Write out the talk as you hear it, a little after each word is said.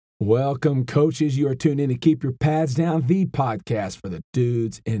Welcome, coaches. You are tuned in to Keep Your Pads Down, the podcast for the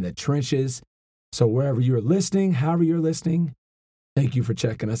dudes in the trenches. So wherever you're listening, however you're listening, thank you for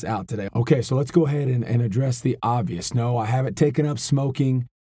checking us out today. Okay, so let's go ahead and address the obvious. No, I haven't taken up smoking.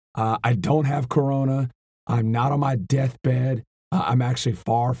 I don't have corona. I'm not on my deathbed. I'm actually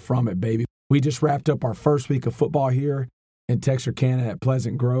far from it, baby. We just wrapped up our first week of football here in Texarkana at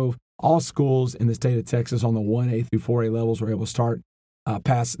Pleasant Grove. All schools in the state of Texas on the 1A through 4A levels were able to start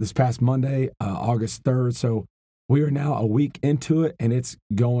this past Monday, August 3rd. So we are now a week into it, and it's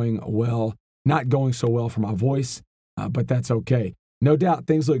going well. Not going so well for my voice, but that's okay. No doubt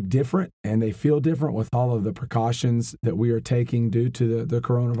things look different, and they feel different with all of the precautions that we are taking due to the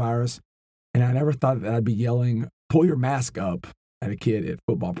coronavirus. And I never thought that I'd be yelling, pull your mask up at a kid at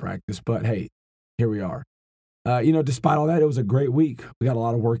football practice. But, hey, here we are. Despite all that, it was a great week. We got a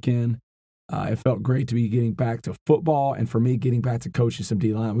lot of work in. It felt great to be getting back to football and for me getting back to coaching some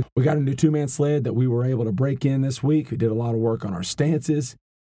D-line. We got a new two-man sled that we were able to break in this week. We did a lot of work on our stances.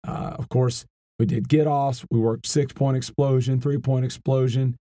 Of course, we did get-offs. We worked 6-point explosion, 3-point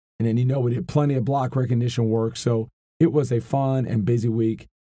explosion. And then, we did plenty of block recognition work. So it was a fun and busy week,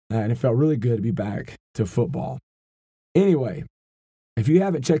 and it felt really good to be back to football. Anyway, if you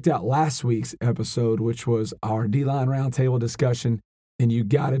haven't checked out last week's episode, which was our D-line roundtable discussion, then you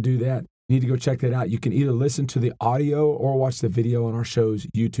got to do that. You need to go check that out. You can either listen to the audio or watch the video on our show's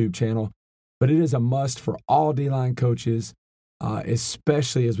YouTube channel. But it is a must for all D-line coaches,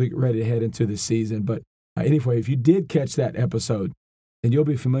 especially as we get ready to head into the season. But anyway, if you did catch that episode, then you'll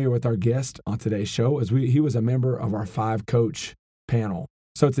be familiar with our guest on today's show, as he was a member of our 5-coach panel.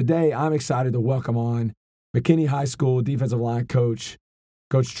 So today, I'm excited to welcome on McKinney High School defensive line coach,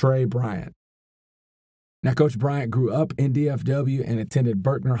 Coach Trey Bryant. Now, Coach Bryant grew up in DFW and attended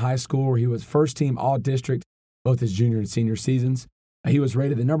Berkner High School, where he was first-team All-District both his junior and senior seasons. He was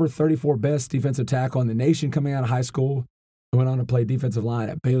rated the number 34 best defensive tackle in the nation coming out of high school, and went on to play defensive line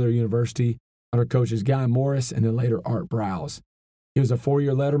at Baylor University under coaches Guy Morris and then later Art Browse. He was a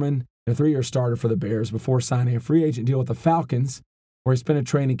 4-year letterman and a 3-year starter for the Bears before signing a free agent deal with the Falcons, where he spent a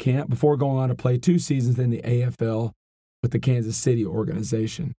training camp before going on to play 2 seasons in the AFL with the Kansas City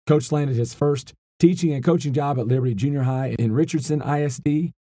organization. Coach landed his first teaching and coaching job at Liberty Junior High in Richardson ISD,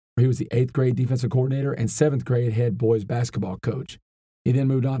 where he was the 8th grade defensive coordinator and 7th grade head boys basketball coach. He then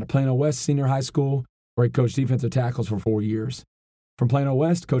moved on to Plano West Senior High School, where he coached defensive tackles for 4 years. From Plano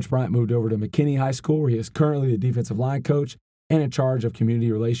West, Coach Bryant moved over to McKinney High School, where he is currently the defensive line coach and in charge of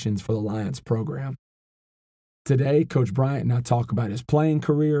community relations for the Lions program. Today, Coach Bryant and I talk about his playing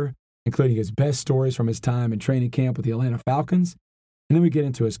career, including his best stories from his time in training camp with the Atlanta Falcons. And then we get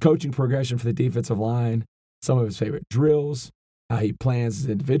into his coaching progression for the defensive line, some of his favorite drills, how he plans his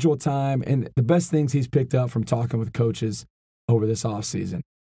individual time, and the best things he's picked up from talking with coaches over this offseason.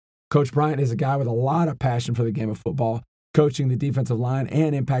 Coach Bryant is a guy with a lot of passion for the game of football, coaching the defensive line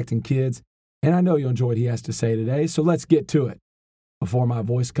and impacting kids. And I know you'll enjoy what he has to say today, so let's get to it before my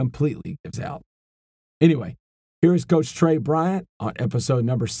voice completely gives out. Anyway, here is Coach Trey Bryant on episode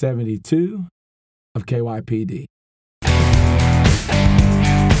number 72 of KYPD.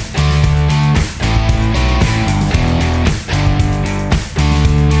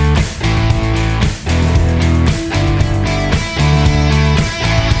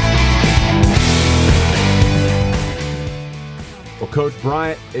 Well, Coach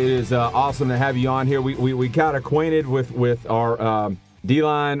Bryant, it is awesome to have you on here. We got acquainted with our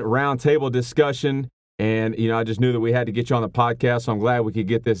D-line roundtable discussion, and I just knew that we had to get you on the podcast, so I'm glad we could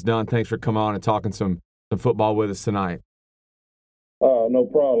get this done. Thanks for coming on and talking some football with us tonight. No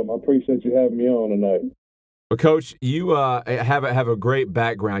problem. I appreciate you having me on tonight. Well, Coach, you have a great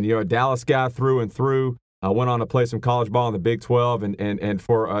background. You're a Dallas guy through and through. Went on to play some college ball in the Big 12 and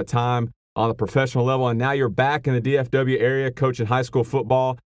for a time on the professional level, and now you're back in the DFW area coaching high school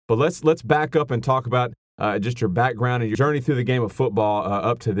football. But let's back up and talk about just your background and your journey through the game of football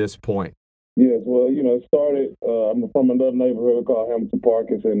up to this point. Yes, well, it started, I'm from another neighborhood called Hamilton Park.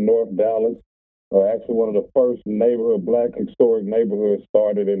 It's in North Dallas. Actually, one of the first black historic neighborhoods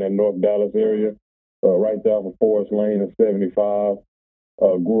started in that North Dallas area, right there off of Forest Lane and 75.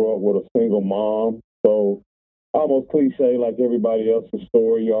 Grew up with a single mom. So almost cliche like everybody else's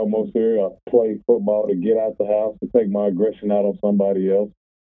story. You almost hear I play football to get out the house, to take my aggression out on somebody else.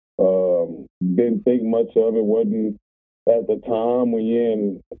 Didn't think much of it. Wasn't at the time when you're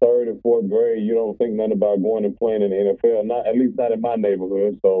in 3rd and 4th grade, you don't think nothing about going and playing in the NFL, at least not in my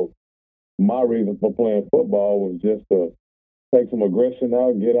neighborhood. So my reason for playing football was just to take some aggression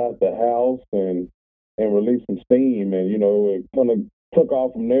out, get out the house, and release some steam. And, it kind of took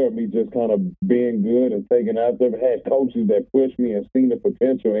off from there, me just kind of being good and taking out there. Had coaches that pushed me and seen the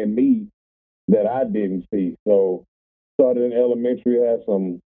potential in me that I didn't see. So started in elementary, had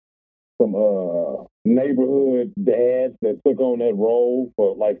some neighborhood dads that took on that role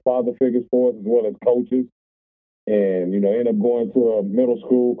for like father figures for us as well as coaches. And, ended up going to a middle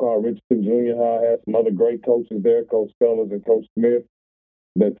school called Richardson Junior High. I had some other great coaches there, Coach Sellers and Coach Smith,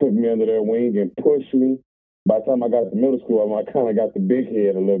 that took me under their wing and pushed me. By the time I got to middle school, I kind of got the big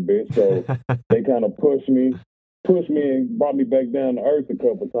head a little bit. So they kind of pushed me and brought me back down to earth a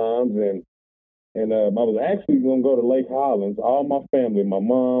couple of times. And I was actually going to go to Lake Highlands. All my family, my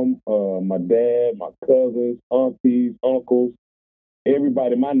mom, my dad, my cousins, aunties, uncles,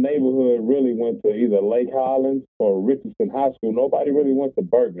 everybody in my neighborhood really went to either Lake Highlands or Richardson High School. Nobody really went to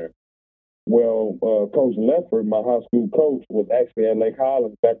Bergner. Well, Coach Lefford, my high school coach, was actually at Lake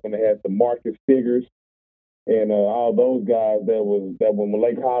Highlands back when they had the Marcus Stiggers and all those guys. That when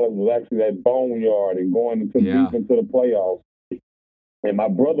Lake Highlands was actually that boneyard and going deep into the playoffs. And my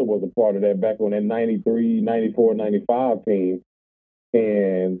brother was a part of that back on that 93, 94, 95 team.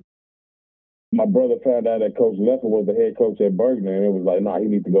 And my brother found out that Coach Lefford was the head coach at Bergner, and it was like, he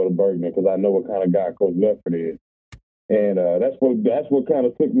needs to go to Bergner because I know what kind of guy Coach Lefford is. And that's what kind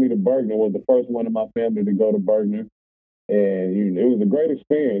of took me to Bergner. Was the first one in my family to go to Bergner, and it was a great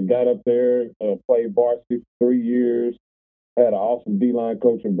experience. Got up there, played varsity for 3 years. Had an awesome D-line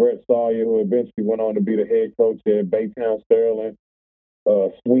coach in Brett Sawyer, who eventually went on to be the head coach at Baytown Sterling,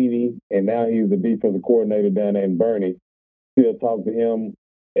 Sweeney, and now he's the defensive coordinator down there in Bernie. Still talk to him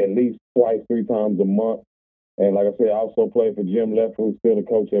at least twice, 3 times a month. And like I said, I also played for Jim Lefford, who's still the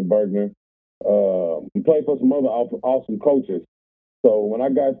coach at Bergner. We played for some other awesome coaches. So when I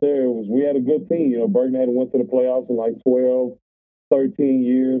got there, we had a good team. Bergner had went to the playoffs in like 12, 13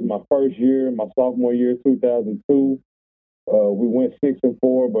 years. My first year, my sophomore year, 2002, we went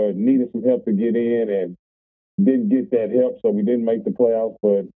 6-4, but needed some help to get in and didn't get that help, so we didn't make the playoffs.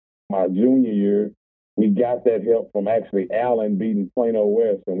 But my junior year, we got that help from actually Allen beating Plano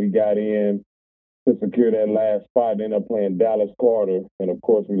West, and we got in to secure that last spot and ended up playing Dallas Carter. And, of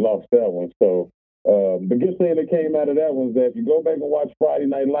course, we lost that one. So the good thing that came out of that was that if you go back and watch Friday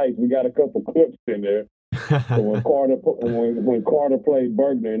Night Lights, we got a couple clips in there. So when Carter played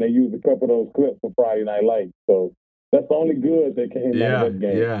Bergner, and they used a couple of those clips for Friday Night Lights. So that's the only good that came out of that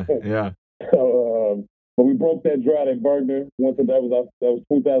game. Yeah. So, but we broke that drought at Bergner. That was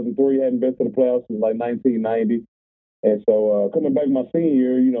 2003. Hadn't been to the playoffs since like 1990. And so coming back my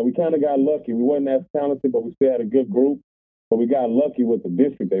senior year, we kind of got lucky. We wasn't as talented, but we still had a good group. But we got lucky with the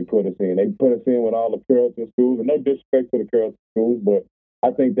district they put us in. They put us in with all the Carrollton schools. And no disrespect to the Carrollton schools, but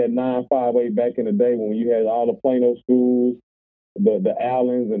I think that 958 back in the day when you had all the Plano schools, the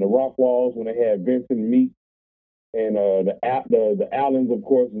Allens and the Rockwalls, when they had Vincent Meek, and the Allens, of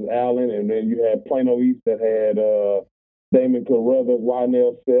course, is Allen, and then you had Plano East that had Damon Carruthers,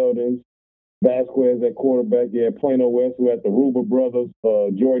 Wynell Seldon, Vasquez at quarterback. You had Plano West, who had the Ruber brothers,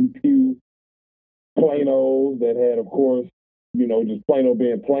 Jordan Pugh, Plano that had, of course, just Plano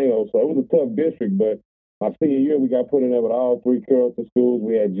being Plano. So it was a tough district, but my senior year, we got put in there with all 3 Carrollton schools.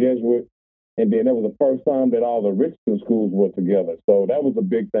 We had Jesuit, and then that was the first time that all the Richardson schools were together. So that was a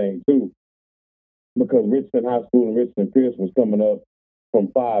big thing, too, because Richardson High School and Richardson Pierce was coming up from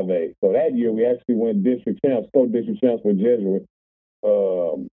 5A. So that year, we actually went district champs, co-district champs with Jesuit.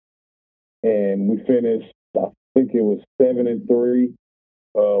 And we finished, I think it was 7-3.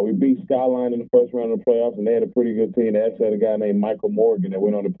 We beat Skyline in the first round of the playoffs, and they had a pretty good team. They actually had a guy named Michael Morgan that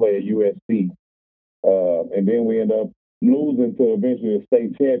went on to play at USC. And then we ended up losing to eventually the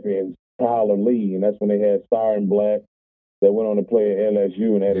state champions, Tyler Lee, and that's when they had Siren Black that went on to play at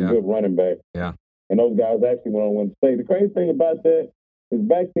LSU and had a good running back. Yeah. And those guys actually went on to win the state. The crazy thing about that is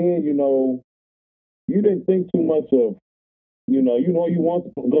back then, you didn't think too much of, you want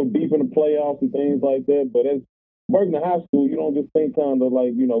to go deep in the playoffs and things like that. But as Bergner High School, you don't just think kind of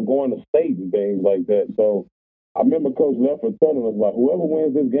like, going to state and things like that. So I remember Coach Lefford telling us, like, whoever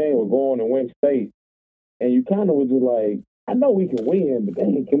wins this game will go on and win state. And you kind of was just like, I know we can win, but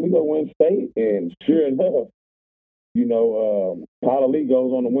dang, can we go win state? And sure enough, Tyler Lee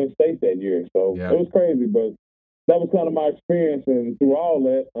goes on to win state that year. So It was crazy, but that was kind of my experience. And through all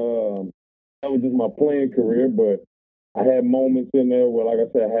that, that was just my playing career. But I had moments in there where, like I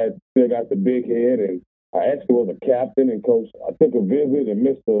said, I still got the big head, and I actually was a captain and coach. I took a visit and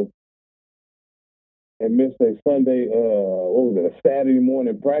missed a Sunday, a Saturday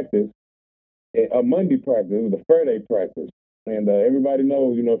morning practice, a Monday practice. It was a Friday practice. And everybody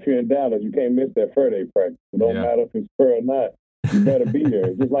knows, if you're in Dallas, you can't miss that Friday practice. It don't matter if it's fair or not. You better be there.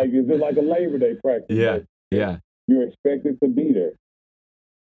 It's just like a Labor Day practice. Yeah. You're expected to be there.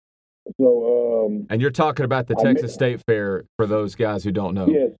 So, And you're talking about the Texas State Fair for those guys who don't know.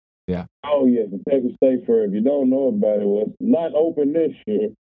 Yes. Yeah. Oh, yes, the Texas State Fair. If you don't know about it, well, it's not open this year,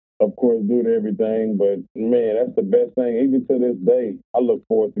 of course, due to everything. But, man, that's the best thing. Even to this day, I look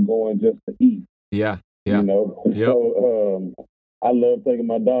forward to going just to eat. Yeah. You know? Yep. So, I love taking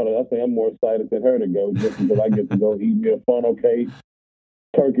my daughter. I think I'm more excited than her to go just because I get to go eat me a funnel cake,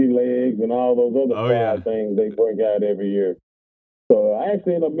 turkey legs, and all those other fried things they bring out every year. So I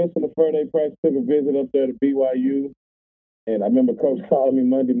actually ended up missing the fair day practice, took a visit up there to BYU. And I remember Coach calling me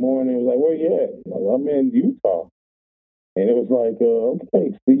Monday morning and was like, "Where you at?" I'm in Utah. And it was like,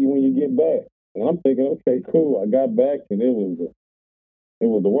 "Okay, see you when you get back." And I'm thinking, "Okay, cool." I got back and it was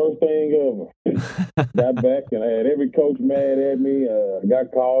the worst thing ever. Got back and I had every coach mad at me.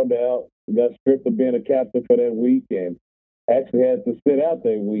 Got called out, got stripped of being a captain for that week, and actually had to sit out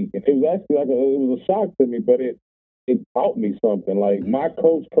that week. And it was actually it was a shock to me, but it taught me something. Like my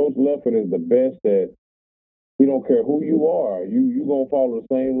coach, Coach Leffert, is the best at. He don't care who you are. You gonna follow the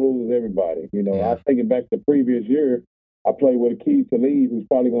same rules as everybody. You know, I take it back to previous year. I played with Aqib Talib, who's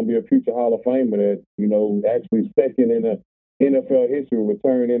probably gonna be a future Hall of Famer. That actually second in the NFL history with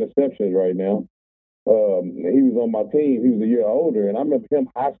return interceptions right now. He was on my team. He was a year older, and I remember him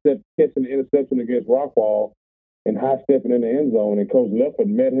high step catching the interception against Rockwall and high stepping in the end zone. And Coach Leffert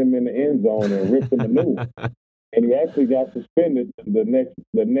met him in the end zone and ripped him a new one. And he actually got suspended the next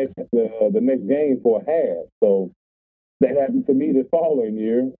game for a half. So that happened to me the following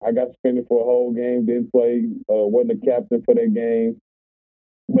year. I got suspended for a whole game, didn't play, wasn't a captain for that game.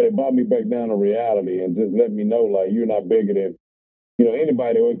 But it brought me back down to reality and just let me know, like, you're not bigger than,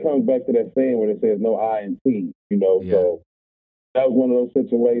 anybody. When it comes back to that saying where it says no I in team, So that was one of those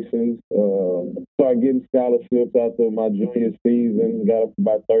situations. Started getting scholarships after my junior season, got up to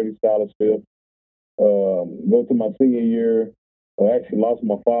about 30 scholarships. Go to my senior year. I actually lost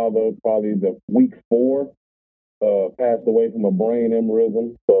my father probably the week 4. Passed away from a brain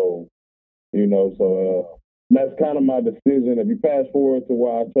aneurysm. So, that's kind of my decision. If you fast forward to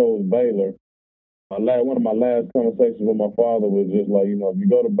why I chose Baylor, one of my last conversations with my father was just like, if you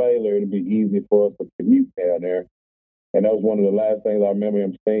go to Baylor, it'll be easy for us to commute down there. And that was one of the last things I remember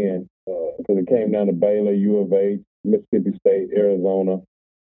him saying, because it came down to Baylor, U of H, Mississippi State, Arizona,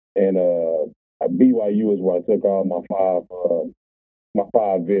 and BYU is where I took all my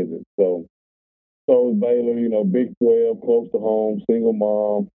 5 visits. So Baylor, Big 12, close to home, single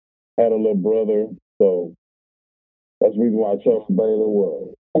mom, had a little brother. So that's the reason why I chose Baylor.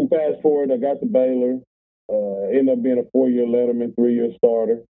 Well, fast forward, I got to Baylor, ended up being a 4-year letterman, 3-year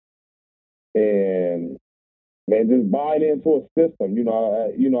starter, and man, just buying into a system.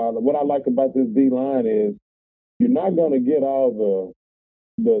 What I like about this D line is you're not going to get all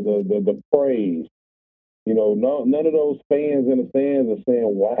the praise. None of those fans in the stands are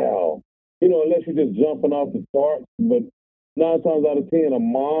saying, "Wow," unless you're just jumping off the charts. But 9 times out of 10, a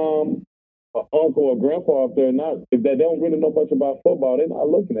mom, an uncle, or grandpa up there, if they don't really know much about football, they're not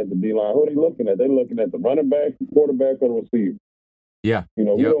looking at the D line. Who are they looking at? They're looking at the running back, the quarterback, or the receiver. Yeah. We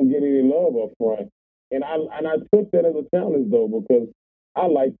don't get any love up front. And I took that as a challenge though, because I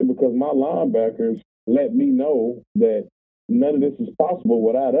liked it because my linebackers let me know that none of this is possible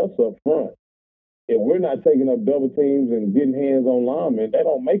without us up front. If we're not taking up double teams and getting hands on linemen, they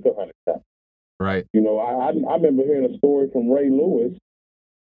don't make 100 tackles. Right. I remember hearing a story from Ray Lewis,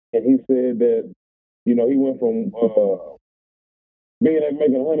 and he said that, he went from being at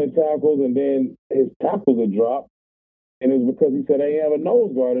making 100 tackles, and then his tackles would drop. And it was because he said they have a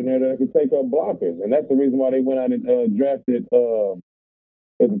nose guard in there that could take up blockers. And that's the reason why they went out and drafted,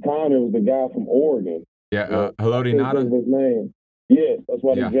 at the time, it was the guy from Oregon. Yeah, Haloti Ngata? His name. Yes, that's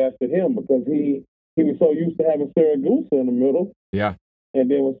why they drafted him, because he was so used to having Saragusa in the middle. Yeah. And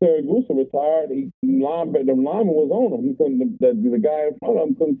then when Saragusa retired, the lineman was on him. He couldn't. The guy in front of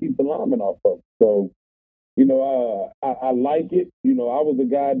him couldn't keep the lineman off of him. So, I like it. I was the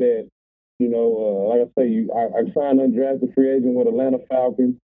guy that, like I say, I signed undrafted free agent with Atlanta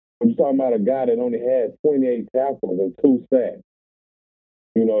Falcons. I'm talking about a guy that only had 28 tackles and 2 sacks.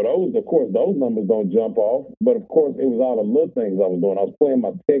 Those numbers don't jump off. But, of course, it was all the little things I was doing. I was playing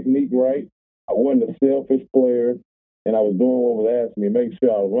my technique right. I wasn't a selfish player. And I was doing what was asked of me, make sure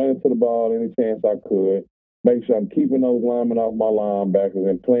I was running to the ball any chance I could, make sure I'm keeping those linemen off my linebackers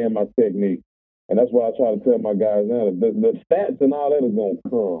and playing my technique. And that's why I try to tell my guys now, the stats and all that is going to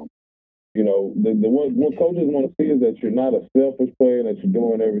come. What coaches want to see is that you're not a selfish player, that you're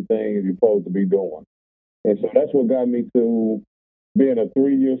doing everything you're supposed to be doing. And so that's what got me to being a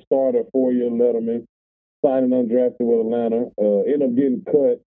 3-year starter, 4-year letterman, signing undrafted with Atlanta, ended up getting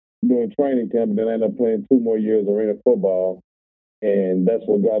cut during training camp, and then I ended up playing 2 more years of arena football. And that's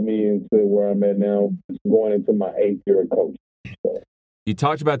what got me into where I'm at now, going into my 8th year of coaching. So. You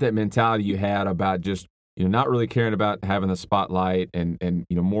talked about that mentality you had about just, not really caring about having the spotlight and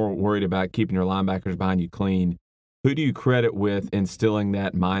more worried about keeping your linebackers behind you clean. Who do you credit with instilling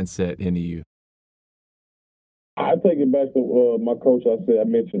that mindset into you? I take it back to my coach I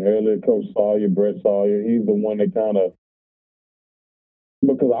mentioned earlier, Coach Sawyer, Brett Sawyer. He's the one that kind of,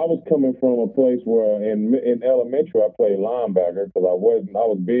 because I was coming from a place where in elementary I played linebacker because I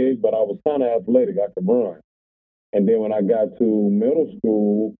was big, but I was kind of athletic. I could run. And then when I got to middle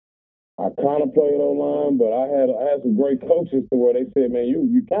school, I kind of played O-line, but I had some great coaches to where they said, man,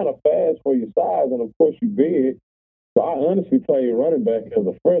 you kind of fast for your size, and of course you big. So I honestly played running back as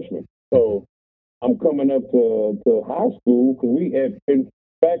a freshman. So I'm coming up to high school because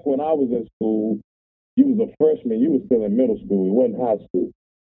back when I was in school, you was a freshman, you was still in middle school. It wasn't high school.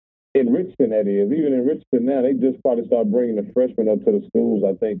 In Richardson, that is. Even in Richardson now, they just probably started bringing the freshmen up to the schools,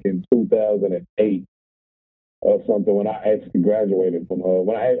 I think, in 2008 or something when I actually graduated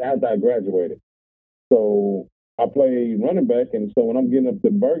after I graduated. So I played running back, and so when I'm getting up to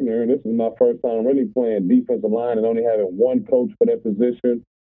Bergner, this is my first time really playing defensive line and only having one coach for that position.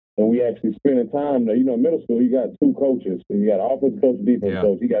 And we actually spending time there. In middle school, you got 2 coaches. So you got an offensive coach, defense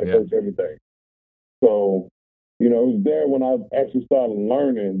coach. You got to coach everything. So, it was there when I actually started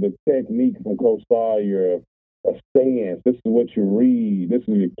learning the technique from Coach Sawyer, a stance. This is what you read. This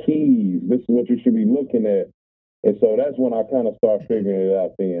is your keys. This is what you should be looking at. And so that's when I kind of started figuring it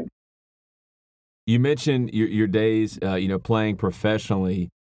out then. You mentioned your days, playing professionally.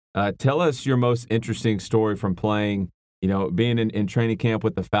 Tell us your most interesting story from playing, being in training camp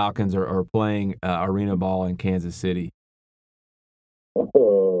with the Falcons or playing arena ball in Kansas City.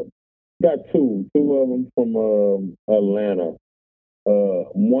 Got two of them from Atlanta.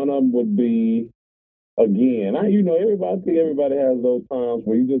 One of them would be, again, everybody has those times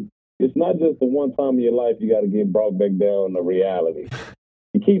where it's not just the one time in your life you got to get brought back down to reality.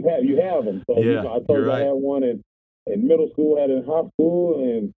 You have them. So yeah, I told you I had one in middle school, had it in high school,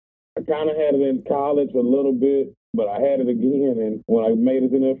 and I kind of had it in college a little bit, but I had it again. And when I made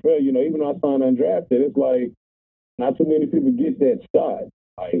it in the NFL, even though I signed undrafted, it's like not too many people get that shot.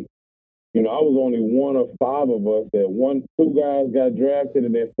 Like, I was only one of 5 of us two guys got drafted,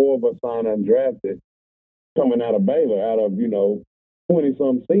 and then 4 of us signed undrafted coming out of Baylor, out of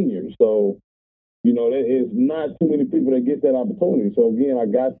 20-some seniors. So. There is not too many people that get that opportunity. So, again, I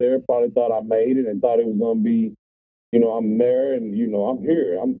got there, probably thought I made it and thought it was going to be, I'm there and, I'm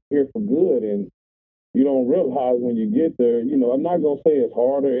here. I'm here for good. And you don't realize when you get there, I'm not going to say it's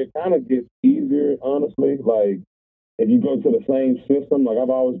harder. It kind of gets easier, honestly. Like, if you go to the same system, like I've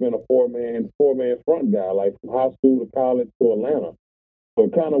always been a four-man front guy, like from high school to college to Atlanta. So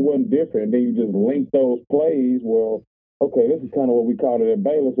it kind of wasn't different. And then you just link those plays. Well, okay, this is kind of what we called it at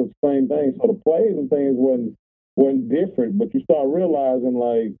Baylor. So it's the same thing. So the plays and things wasn't different, but you start realizing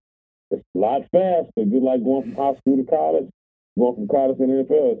like it's a lot faster. Just like going from high school to college, going from college to the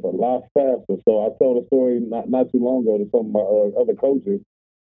NFL, it's a lot faster. So I told a story not too long ago to some of my other coaches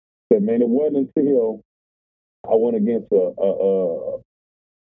that, man, it wasn't until I went against a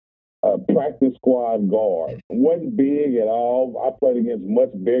practice squad guard. It wasn't big at all. I played against much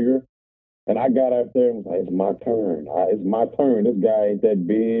bigger. And I got out there and was like, it's my turn. It's my turn. This guy ain't that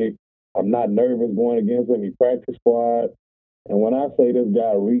big. I'm not nervous going against him. He practice squad. And when I say this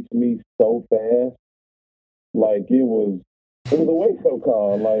guy reached me so fast, like it was a wake-up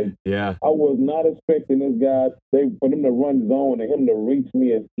call. Like, yeah, I was not expecting this guy, for them to run zone and him to reach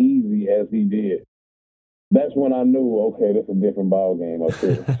me as easy as he did. That's when I knew, okay, this is a different ball game up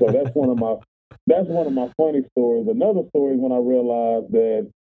here. So that's one of my funny stories. Another story is when I realized that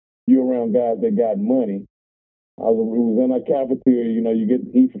you're around guys that got money. It was in a cafeteria, you get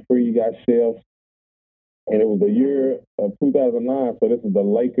to eat for free, you got chefs. And it was the year of 2009, so this is the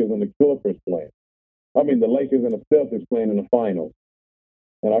Lakers and the Clippers playing. The Lakers and the Celtics playing in the finals.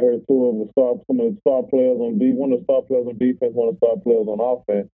 And I heard some of the star players on defense, one of the star players on defense, one of the star players on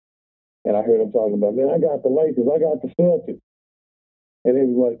offense. And I heard them talking about, man, I got the Lakers, I got the Celtics. And it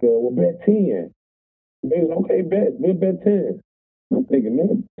was like, well, bet 10. And they was, okay, we'll bet 10. I'm thinking,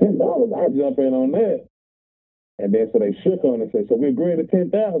 man, $10, I'll jump in on that. And then so they shook on it and said, so we agreed to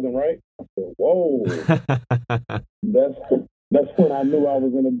 10,000, right? I said, whoa. That's when I knew I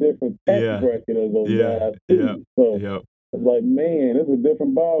was in a different tax bracket as those guys too. So it's like, man, it's a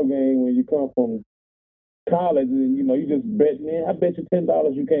different ball game when you come from college and you just bet, man, I bet you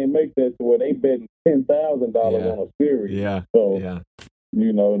 $10 you can't make that to where they betting $10,000 on a series. Yeah. So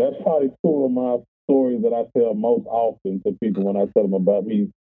that's probably 2 of my stories that I tell most often to people when I tell them about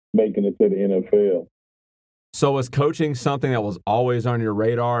me making it to the NFL. So was coaching something that was always on your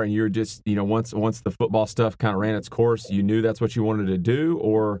radar, and you're just, once the football stuff kind of ran its course, you knew that's what you wanted to do,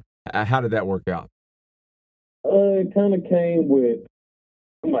 or how did that work out? It kind of came with,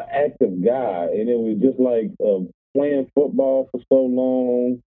 I'm an active guy, and it was just like playing football for so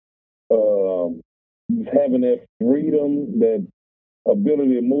long, having that freedom, that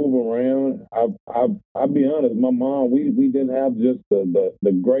ability to move around. I'll be honest, my mom, we didn't have just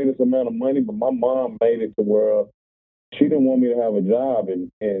the greatest amount of money, but my mom made it to where she didn't want me to have a job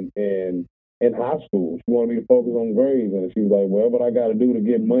in high school. She wanted me to focus on grades, and she was like, "Well, what I got to do to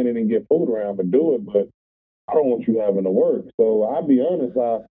get money and get food around, but do it. But I don't want you having to work." So I'll be honest,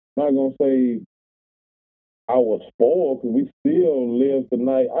 I'm not gonna say I was spoiled because we still live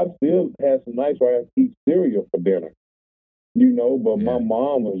tonight. I still had some nights where I had to eat cereal for dinner, but my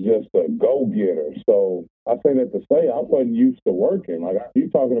mom was just a go-getter. So I say that to say I wasn't used to working. Like, you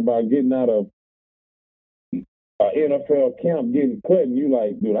talking about getting out of NFL camp, getting cut, and you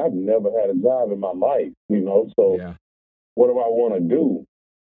like, dude, I've never had a job in my life, so what do I want to do?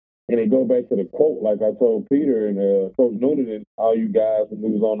 And it go back to the quote, like I told Peter and Coach Noonan and all you guys when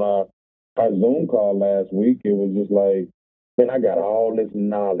we was on our Zoom call last week. It was just like, man, I got all this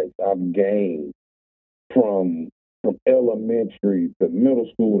knowledge I've gained from elementary to middle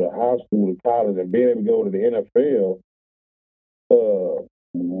school to high school to college, and being able to go to the NFL.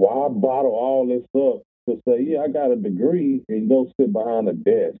 Why bottle all this up to say, yeah, I got a degree, and go sit behind a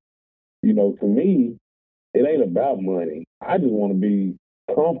desk? To me, it ain't about money. I just want to be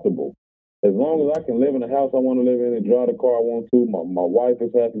comfortable. As long as I can live in the house I want to live in and drive the car I want to, my wife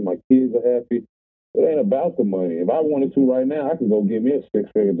is happy, my kids are happy. It ain't about the money. If I wanted to right now, I could go get me a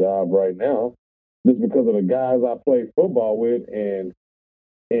six-figure job right now, just because of the guys I play football with and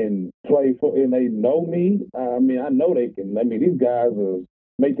play for, and they know me. I mean, I know they can. I mean, these guys are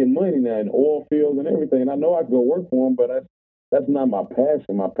making money now in oil fields and everything. And I know I can go work for them, but that's not my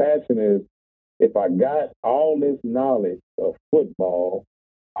passion. My passion is, if I got all this knowledge of football,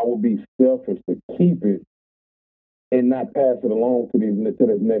 I would be selfish to keep it and not pass it along to this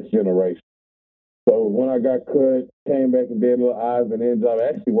next generation. So when I got cut, came back and did a little odds and ends job. I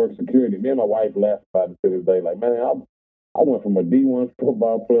actually worked security. Me and my wife laugh about it to this day. Like, man, I went from a D1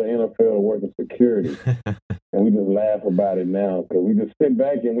 football player NFL to working security. And we just laugh about it now because we just sit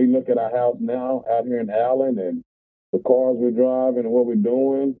back and we look at our house now out here in Allen and the cars we're driving and what we're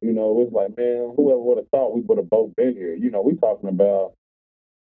doing. It's like, man, whoever would have thought we would have both been here? We talking about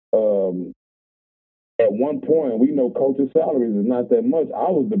at one point, we know coaches' salaries is not that much. I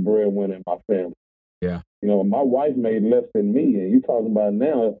was the breadwinner in my family. Yeah. My wife made less than me, and you talking about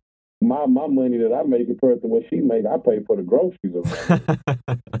now, my money that I make compared to what she make, I pay for the groceries around.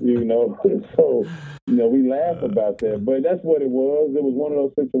 So we laugh about that, but that's what it was. It was one of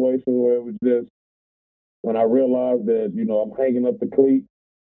those situations where it was just, when I realized that I'm hanging up the cleat,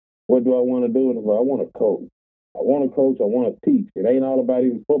 what do I want to do? And I want to coach. I want to coach. I want to teach. It ain't all about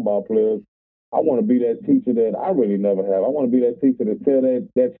even football players. I want to be that teacher that I really never have. I want to be that teacher to tell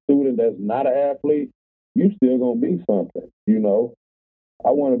that student that's not an athlete, you still gonna be something. I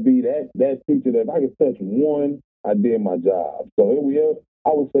want to be that teacher that I can touch one, I did my job. So I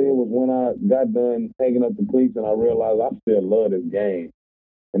would say it was when I got done hanging up the cleats and I realized I still love this game.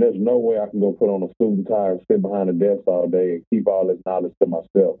 And there's no way I can go put on a suit and tie and sit behind a desk all day and keep all this knowledge to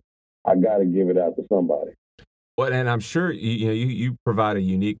myself. I got to give it out to somebody. Well, and I'm sure you provide a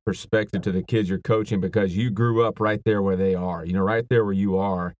unique perspective to the kids you're coaching because you grew up right there where they are. Right there where you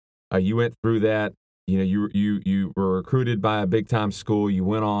are. You went through that. You were recruited by a big time school. You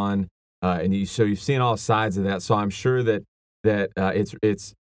went on, so you've seen all sides of that. So I'm sure that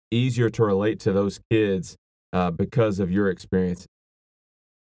it's easier to relate to those kids because of your experience.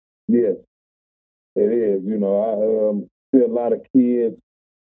 Yes, it is. I see a lot of kids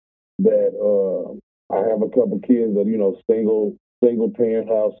that I have a couple kids that single parent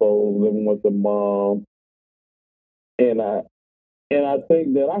households living with the mom, and I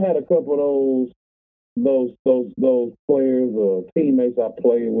think that I had a couple of those players or teammates I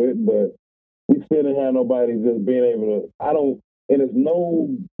played with, but we still didn't have nobody just being able to. And it's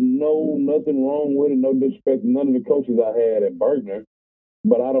nothing wrong with it, no disrespect to none of the coaches I had at Bergner,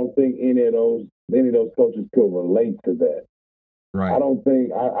 but I don't think any of those coaches could relate to that. Right. I don't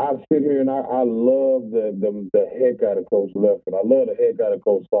think I sit here and I love the heck out of Coach Leffert. I love the heck out of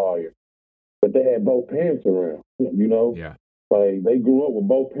Coach Sawyer, but they had both parents around. Yeah. Like, they grew up with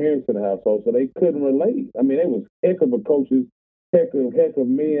both parents in the household, so they couldn't relate. I mean, they was heck of a coaches, heck of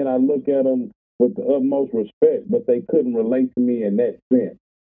men. I look at them with the utmost respect, but they couldn't relate to me in that sense.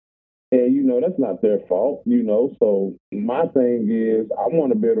 And, that's not their fault, So my thing is I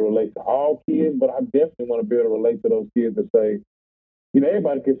want to be able to relate to all kids, but I definitely want to be able to relate to those kids that say,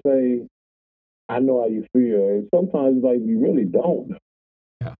 everybody can say, I know how you feel. And sometimes it's like you really don't.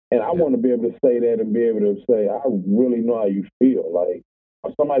 Yeah. And I want to be able to say that and be able to say, I really know how you feel. Like,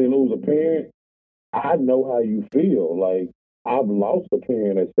 if somebody lose a parent, I know how you feel. Like, I've lost a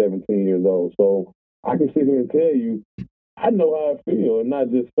parent at 17 years old. So I can sit here and tell you, I know how I feel and not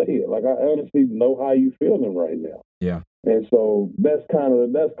just say it. Like, I honestly know how you feeling right now. Yeah. And so that's kind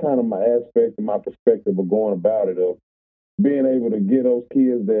of my aspect and my perspective of going about it, of being able to get those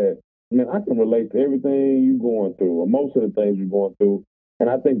kids that, man, I can relate to everything you're going through, or most of the things you're going through. And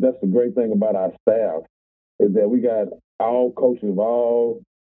I think that's the great thing about our staff is that we got all coaches of all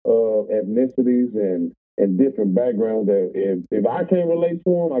ethnicities and different backgrounds. That if I can't relate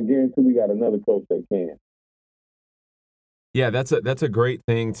to them, I guarantee we got another coach that can. Yeah, that's a great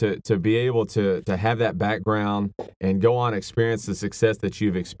thing to be able to have that background and go on experience the success that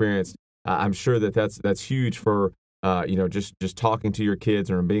you've experienced. I'm sure that's huge for just talking to your kids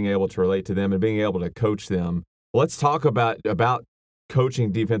and being able to relate to them and being able to coach them. Let's talk about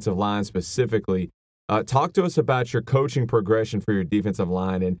coaching defensive line specifically. Talk to us about your coaching progression for your defensive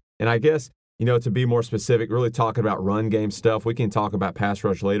line, and I guess to be more specific, really talking about run game stuff. We can talk about pass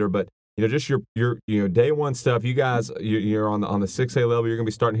rush later, but just your day one stuff. You guys, you're on the 6A level. You're going to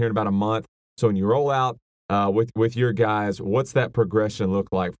be starting here in about a month. So when you roll out with your guys, what's that progression look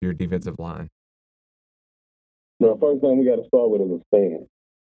like for your defensive line? The first thing we got to start with is a stance.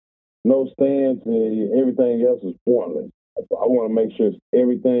 No stance, and everything else is pointless. So I want to make sure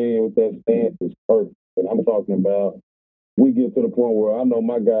everything with that stance is perfect. And I'm talking about we get to the point where I know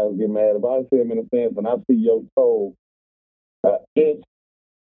my guys get mad if I see them in the stance and I see your toe inch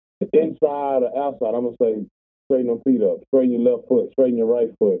inside or outside. I'm gonna say straighten them feet up, straighten your left foot, straighten your right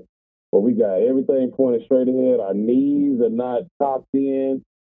foot. But we got everything pointed straight ahead. Our knees are not cocked in,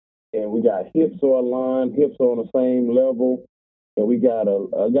 and we got hips are aligned, hips are on the same level, and we got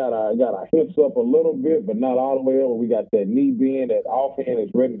our hips up a little bit, but not all the way up. We got that knee bend, that offhand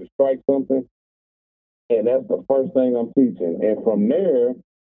is ready to strike something, and that's the first thing I'm teaching. And from there,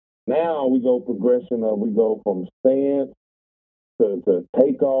 now we go progression of we go from stance to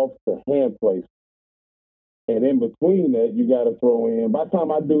takeoff to hand place. And in between that, you got to throw in. By the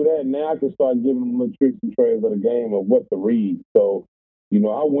time I do that, now I can start giving them the tricks and trades of the game of what to read. So,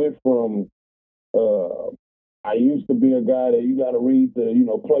 I went from, I used to be a guy that you got to read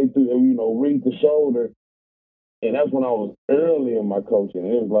play through, read the shoulder. And that's when I was early in my coaching.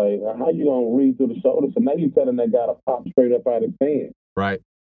 It was like, how you going to read through the shoulder? So now you're telling that guy to pop straight up out of his hand. Right.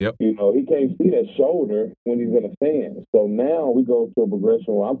 Yep. He can't see that shoulder when he's in a stand. So now we go to a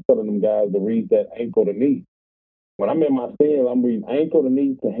progression where I'm telling them guys to read that ankle to knee. When I'm in my stand, I'm reading ankle to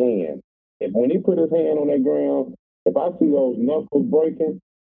knee to hand. When he put his hand on that ground, if I see those knuckles breaking,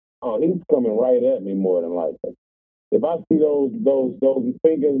 he's coming right at me more than likely. If I see those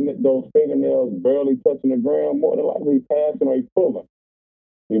fingernails barely touching the ground, more than likely he's passing or he's pulling.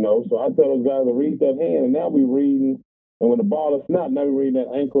 So I tell those guys to read that hand, and now we're reading. And when the ball is snapped, now we're reading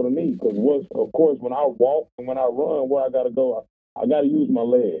that ankle to knee. Because of course, when I walk and when I run, where I got to go, I got to use my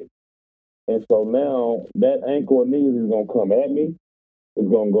legs. And so now that ankle or knee is going to come at me. It's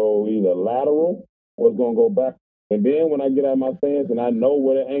going to go either lateral or it's going to go back. And then when I get out of my stance and I know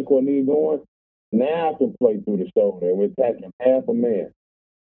where the ankle or knee is going, now I can play through the shoulder. And we're attacking half a man.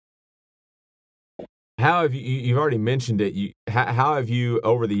 How have you've already mentioned it? How have you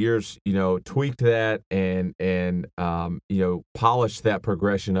over the years, tweaked that and polished that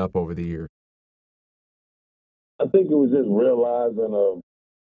progression up over the years? I think it was just realizing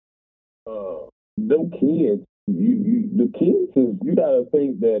them kids. The kids is you got to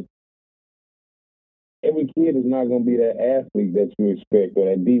think that every kid is not going to be that athlete that you expect or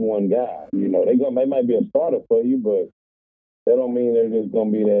that D1 guy. They might be a starter for you, but that don't mean they're just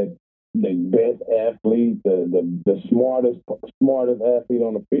going to be the best athlete, the smartest athlete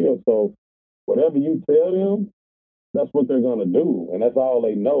on the field. So whatever you tell them, that's what they're going to do, and that's all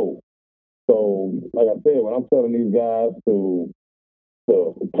they know. So, like I said, when I'm telling these guys to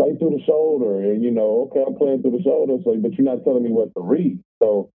play through the shoulder, and okay, I'm playing through the shoulder, but you're not telling me what to read.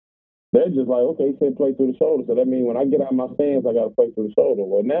 So they're just like, okay, say play through the shoulder. So that means when I get out of my stance, I got to play through the shoulder.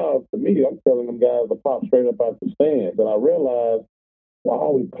 Well, now to me, I'm telling them guys to pop straight up out the stance, and I realize, why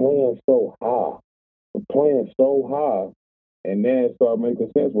are we playing so high? We're playing so high. And then it started making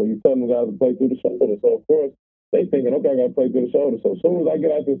sense when you tell them guys to play through the shoulder. So, of course, they thinking, okay, I got to play through the shoulder. So as soon as I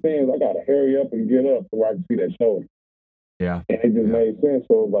get out the stands, I got to hurry up and get up so I can see that shoulder. Yeah. And it just made sense.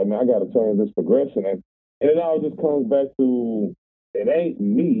 So it was like, man, I got to change this progression. And it all just comes back to, it ain't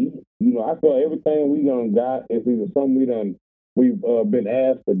me. I feel everything we done got is either something we've been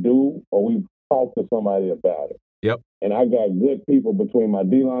asked to do or we've talked to somebody about it. Yep. And I got good people between my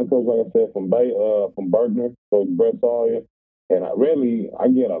D-line coach, like I said, from Bergner, Coach Brett Sawyer, and I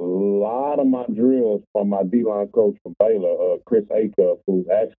get a lot of my drills from my D-line coach from Baylor, Chris Acuff, he was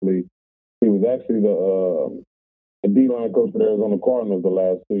actually the D-line coach for the Arizona Cardinals the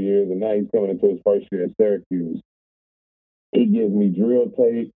last 2 years, and now he's coming into his first year at Syracuse. He gives me drill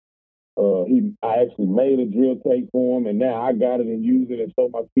tape. I actually made a drill tape for him, and now I got it and use it and show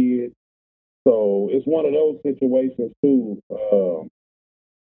my kids. So it's one of those situations too,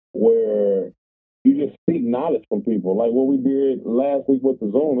 where you just seek knowledge from people. Like what we did last week with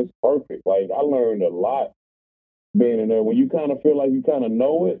the Zoom, it's perfect. Like I learned a lot being in there. When you kind of feel like you kind of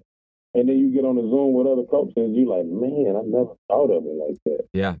know it, and then you get on the Zoom with other coaches, you're like, man, I never thought of it like that.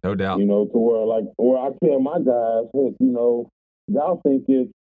 Yeah, no doubt. To where I tell my guys, look, y'all think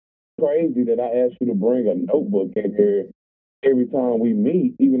it's crazy that I asked you to bring a notebook in here every time we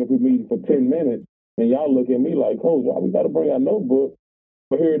meet, even if we meet for 10 minutes, and y'all look at me like, Coach, why we got to bring our notebook?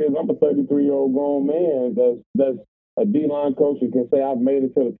 But here it is, I'm a 33-year-old grown man that's a D-line coach who can say I've made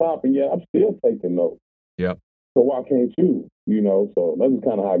it to the top, and yet I'm still taking notes. Yep. So why can't you? So that's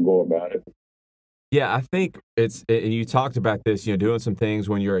kind of how I go about it. Yeah, I think you talked about this, doing some things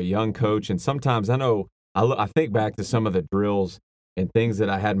when you're a young coach, and sometimes I think back to some of the drills and things that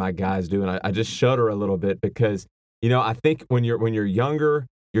I had my guys do, and I just shudder a little bit because, I think when you're younger,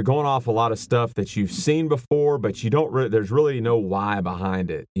 you're going off a lot of stuff that you've seen before, but you don't. There's really no why behind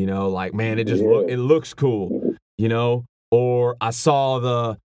it. Like man, it just it looks cool. Or I saw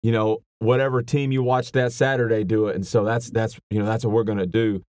the whatever team you watched that Saturday do it, and so that's what we're gonna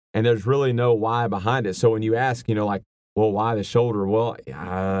do. And there's really no why behind it. So when you ask, like, well, why the shoulder? Well,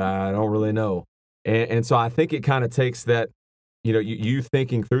 I don't really know. And so I think it kind of takes that, you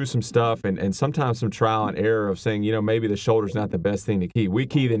thinking through some stuff and sometimes some trial and error of saying, maybe the shoulder's not the best thing to key. We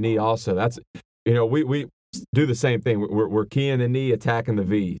key the knee also. That's, we do the same thing. We're keying the knee, attacking the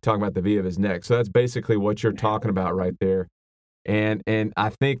V, talking about the V of his neck. So that's basically what you're talking about right there. And I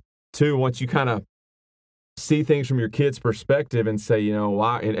think, too, once you kind of see things from your kid's perspective and say,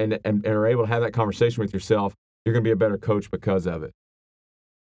 why, and are able to have that conversation with yourself, you're going to be a better coach because of it.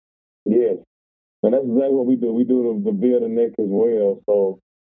 Yes. And that's exactly what we do. We do the V of the neck as well. So,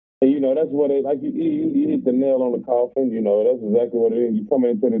 that's what you hit the nail on the coffin. That's exactly what it is. You come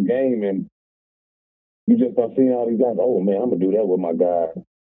into the game and you just start seeing all these guys. Oh, man, I'm going to do that with my guys.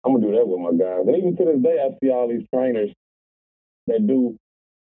 I'm going to do that with my guys. And even to this day, I see all these trainers that do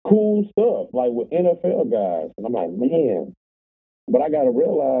cool stuff, like with NFL guys. And I'm like, man, but I got to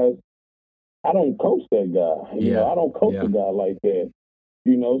realize I don't coach that guy. I don't coach a guy like that.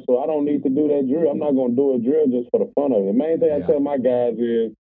 So I don't need to do that drill. I'm not going to do a drill just for the fun of it. The main thing I tell my guys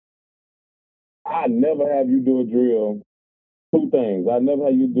is I never have you do a drill. Two things. I never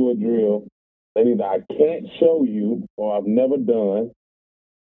have you do a drill that either I can't show you or I've never done.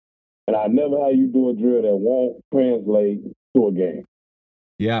 And I never have you do a drill that won't translate to a game.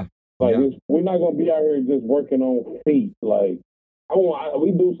 Yeah. We're not going to be out here just working on feet. Like,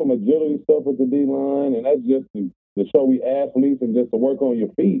 we do some agility stuff with the D-line, and that's just to show we athletes and just to work on your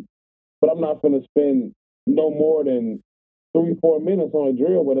feet. But I'm not going to spend no more than 3-4 minutes on a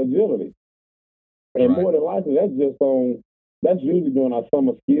drill with agility. And more than likely, that's usually during our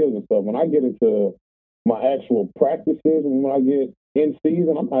summer skills and stuff. When I get into my actual practices and when I get in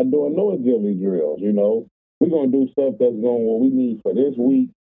season, I'm not doing no agility drills, We're going to do stuff that's going what we need for this week,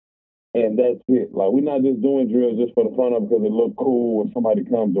 and that's it. Like, we're not just doing drills just for the fun of it because it look cool when somebody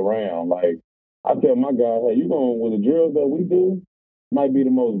comes around. Like, I tell my guys, hey, with the drills that we do, might be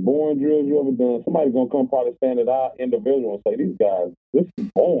the most boring drills you ever done. Somebody's going to come probably stand at our individual and say, these guys, this is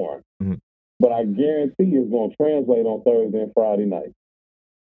boring. Mm-hmm. But I guarantee it's going to translate on Thursday and Friday night.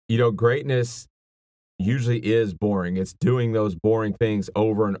 Greatness usually is boring. It's doing those boring things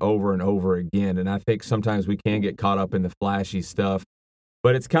over and over and over again. And I think sometimes we can get caught up in the flashy stuff.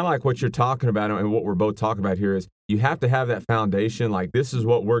 But it's kind of like what you're talking about and what we're both talking about here is you have to have that foundation, like this is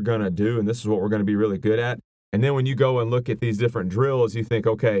what we're going to do and this is what we're going to be really good at. And then when you go and look at these different drills, you think,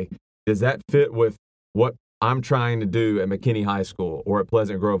 okay, does that fit with what I'm trying to do at McKinney High School or at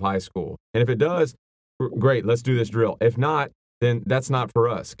Pleasant Grove High School? And if it does, great, let's do this drill. If not, then that's not for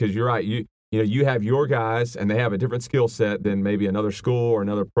us because you're right. You have your guys and they have a different skill set than maybe another school or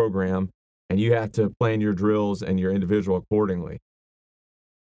another program, and you have to plan your drills and your individual accordingly.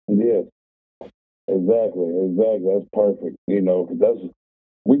 Yes, exactly. That's perfect. Because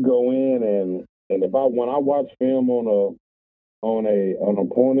we go in and when I watch film on an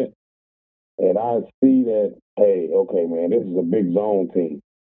opponent, and I see that, hey, okay, man, this is a big zone team.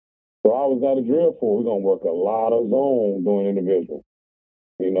 So I always got a drill for. We're gonna work a lot of zone doing individual.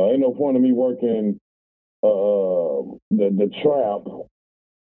 Ain't no point in me working the trap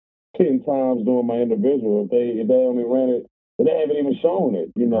 10 times doing my individual if they only ran it. But they haven't even shown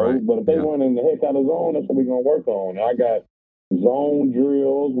it, Right. But if they running the heck out of zone, that's what we're gonna work on. I got zone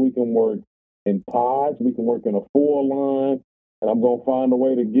drills. We can work in pods. We can work in a full line, and I'm gonna find a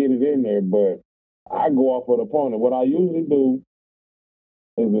way to get it in there. But I go off of the opponent. What I usually do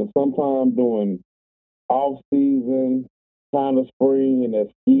is that sometimes doing off season, kind of spring, and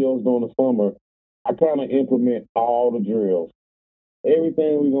that skills during the summer, I kind of implement all the drills,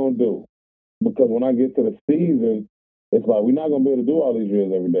 everything we're gonna do. Because when I get to the season, it's like we're not gonna be able to do all these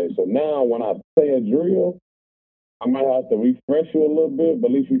drills every day. So now when I say a drill, I might have to refresh you a little bit,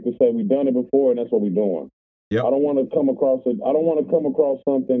 but at least you can say we've done it before and that's what we're doing. Yep. I don't want to come across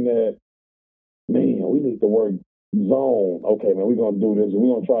something that, man, we need to work zone. Okay, man, we're gonna do this.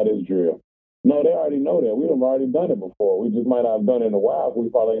 We're gonna try this drill. No, they already know that. We've already done it before. We just might not have done it in a while. We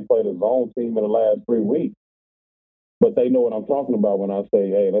probably ain't played a zone team in the last 3 weeks. But they know what I'm talking about when I say,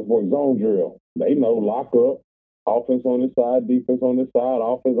 hey, let's work zone drill. They know, lock up, offense on this side, defense on this side.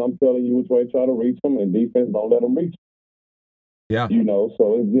 Offense, I'm telling you which way to try to reach them, and defense, don't let them reach them. Yeah.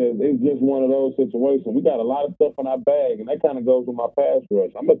 So it's just one of those situations. We got a lot of stuff in our bag, and that kind of goes with my pass rush.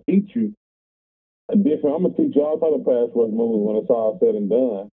 I'm going to teach you I'm going to teach you all type of pass rush moves when it's all said and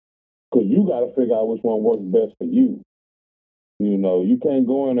done, because you got to figure out which one works best for you. You can't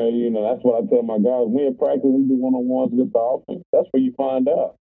go in there, that's what I tell my guys. We in practice, we do one-on-ones with the offense. That's where you find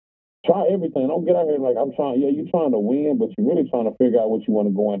out. Try everything. Don't get out here like I'm trying. Yeah, you're trying to win, but you're really trying to figure out what you want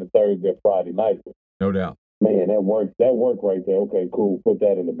to go into Thursday or Friday night with. No doubt. Man, that work right there. Okay, cool. Put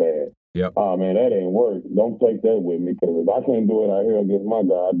that in the bag. Yep. Oh, man, that ain't work. Don't take that with me, because if I can't do it out here against my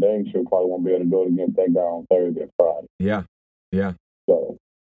guy, I dang sure probably won't be able to do it against that guy on Thursday or Friday. Yeah. Yeah.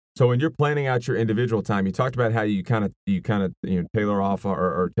 So when you're planning out your individual time, you talked about how you kind of tailor off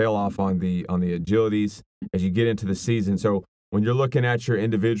or tail off on the agilities as you get into the season. So when you're looking at your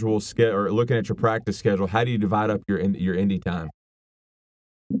individual schedule or looking at your practice schedule, how do you divide up your indie time?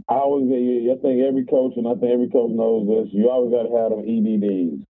 I think every coach, and I think every coach knows this, you always got to have them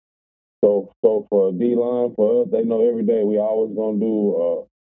EDDs. So for D-line, for us, they know every day we always going to do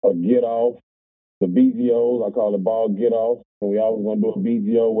a get off, the BGOs, I call it ball get off, and we always going to do a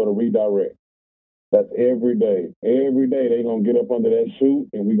BGO with a redirect. That's every day. Every day they're going to get up under that chute,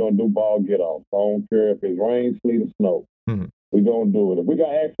 and we're going to do ball get off. I don't care if it's rain, sleet, or snow. Mm-hmm. We're going to do it. If we got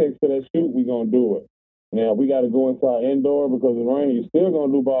access to that chute, we're going to do it. Now, if we got to go inside indoor because it's raining, you're still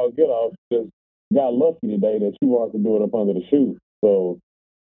going to do ball get off. Just got lucky today that you want to do it up under the chute. So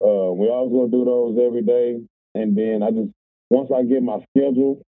we always going to do those every day. And then once I get my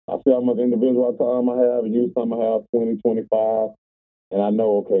schedule, I see how much individual time I have, and use time I have 20, 25. And I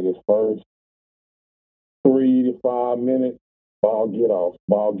know, okay, this first 3 to 5 minutes, ball get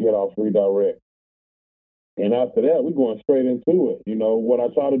off, redirect. And after that, we're going straight into it. What I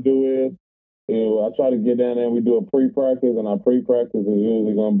try to do is, I try to get down there and we do a pre-practice, and our pre-practice is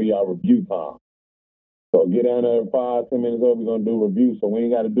usually going to be our review time. So get down there 5-10 minutes over, we're going to do review. So we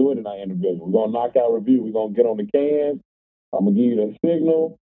ain't got to do it in our individual. We're going to knock out review. We're going to get on the cans. I'm going to give you the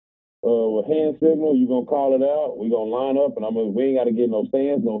signal, with hand signal. You're going to call it out. We're going to line up, and we ain't got to get no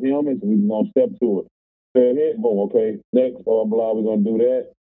stands, no helmets. We're going to step to it. Fair hit, boom, okay, next, blah, blah, we're going to do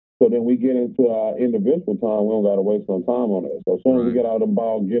that. So then we get into our individual time. We don't got to waste no time on it. So as soon as we get out of the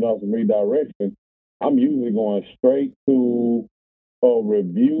ball, get off and redirection, I'm usually going straight to a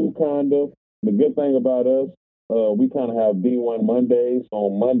review, kind of. The good thing about us, we kind of have D1 Mondays. So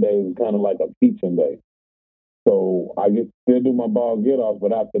on Mondays, it's kind of like a teaching day. So I get still do my ball get off,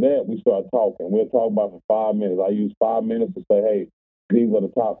 but after that, we start talking. We'll talk about it for 5 minutes. I use 5 minutes to say, hey, these are the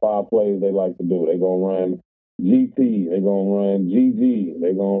top 5 plays they like to do. They're going to run GT. They're going to run GG.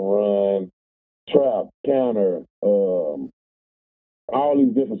 They're going to run trap, counter, all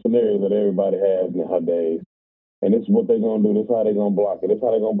these different scenarios that everybody has nowadays. And this is what they're going to do. This is how they're going to block it. This is how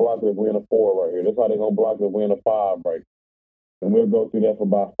they're going to block it if we're in a 4 right here. This is how they're going to block it if we're in a 5 right here. And we'll go through that for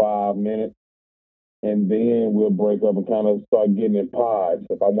about 5 minutes. And then we'll break up and kind of start getting in pods.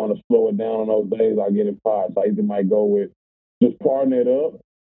 If I want to slow it down on those days, I get in pods. I either might go with just parting it up,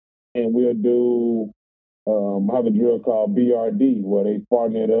 and we'll do I have a drill called BRD where they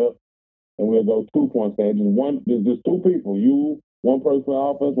partner it up, and we'll go 2-point stand. There's just 2 people. One person playing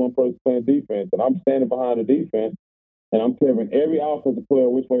offense, one person playing defense, and I'm standing behind the defense, and I'm telling every offensive player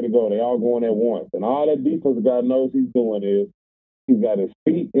which way to go. They all going at once, and all that defensive guy knows he's doing is he's got his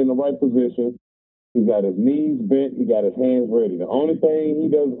feet in the right position. He's got his knees bent. He got his hands ready. The only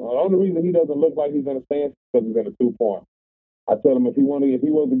reason he doesn't look like he's in a stance is because he's in a 2-point. I tell him if he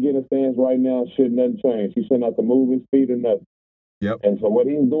was to get in stance right now, shouldn't nothing change. He shouldn't have to move his feet or nothing. Yep. And so what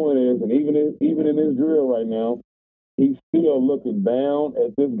he's doing is, and even in his drill right now, he's still looking down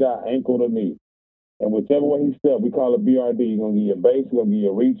at this guy ankle to knee. And whichever way he steps, we call it BRD. He's going to give you a base, he's going to give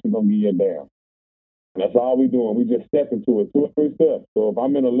you a reach, he's going to give you a down. And that's all we're doing. We just step into it, 2 or 3 steps. So if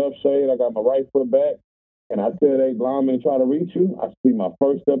I'm in a left shade, I got my right foot back, and I tell that lineman to try to reach you, I see my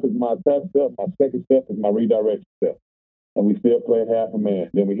first step is my attack step, my second step is my redirection step. And we still play half a man.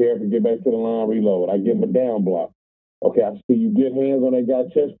 Then we hear him get back to the line, reload. I give him a down block. Okay, I see you get hands on that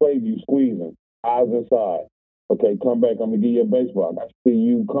guy's chest plate, you squeeze him, eyes inside. Okay, come back, I'm going to give you a base block. I see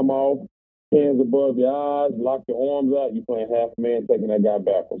you come off, hands above your eyes, lock your arms out, you playing half a man, taking that guy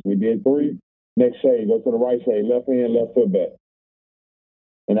backwards. We did 3. Next shade, go to the right shade, left hand, left foot back.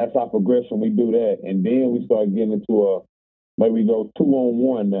 And that's our progression. We do that. And then we start getting into maybe we go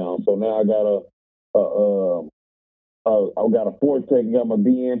 2-on-1 now. So now I got I've got a 4 technique, got my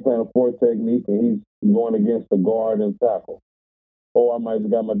DN playing a 4 technique, and he's going against the guard and tackle. Or I might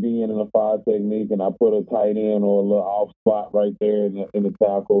have got my DN in a 5 technique, and I put a tight end or a little off spot right there in the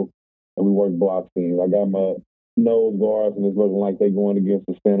tackle, and we work block schemes. I got my nose guards, and it's looking like they're going against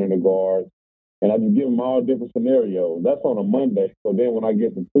the center and the guards. And I just give them all different scenarios. That's on a Monday. So then when I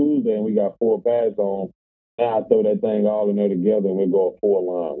get to Tuesday and we got 4 pads on, now I throw that thing all in there together and we go a 4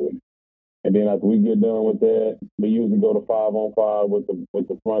 line with it. And then after we get done with that, we usually go to 5-on-5 with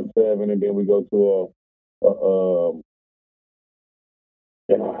the front 7, and then we go to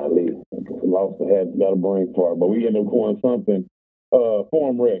lost the head, got a brain fart, but we end up going something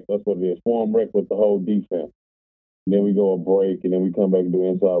form rec. That's what it is. Form rec with the whole defense. And then we go a break, and then we come back and do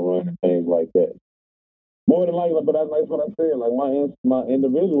inside run and things like that. More than likely, but that's what I said. Like my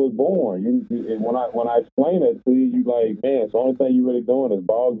individual is born. When I explain it to you, you like, man, it's the only thing you really doing is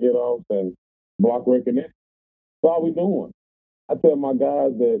ball get offs and block recognition. That's all we doing. I tell my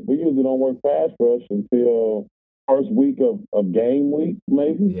guys that we usually don't work pass rush until first week of game week,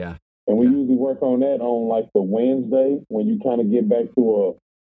 maybe. Yeah. And we usually work on that on like the Wednesday when you kind of get back to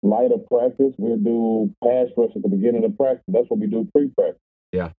a lighter practice. We'll do pass rush at the beginning of practice. That's what we do pre-practice.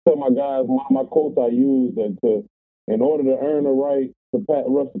 Yeah. So my guys, my quotes I use that in order to earn the right to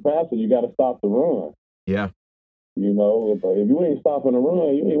rush the passer, you got to stop the run. Yeah. You know, if you ain't stopping the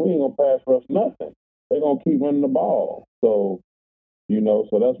run, we ain't gonna pass rush nothing. They're gonna keep running the ball. So, you know,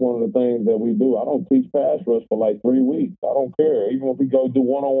 so that's one of the things that we do. I don't teach pass rush for like 3 weeks. I don't care. Even if we go do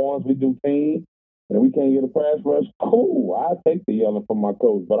one-on-ones, we do team, and we can't get a pass rush, cool. I take the yelling from my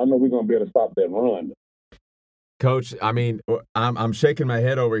coach, but I know we're gonna be able to stop that run. Coach, I mean, I'm shaking my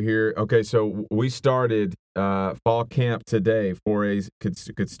head over here. Okay, so we started fall camp today. 4As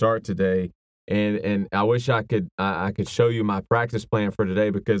could start today, and I wish I could show you my practice plan for today,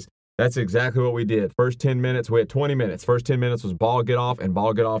 because that's exactly what we did. First 10 minutes, we had 20 minutes. First 10 minutes was ball get off, and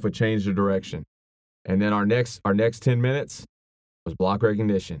ball get off would change the direction. And then our next 10 minutes was block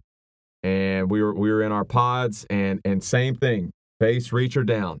recognition, and we were in our pods, and same thing, base, reach, or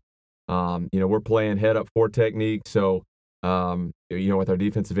down. You know, we're playing head up 4 technique. So, you know, with our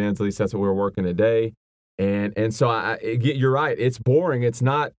defensive ends, at least that's what we're working today. And so you're right. It's boring. It's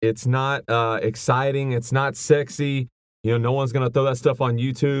not exciting. It's not sexy. You know, no one's going to throw that stuff on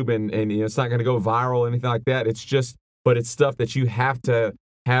YouTube and you know, it's not going to go viral, anything like that. It's just, but it's stuff that you have to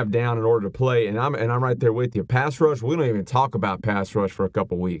have down in order to play. And I'm right there with you. Pass rush, we don't even talk about pass rush for a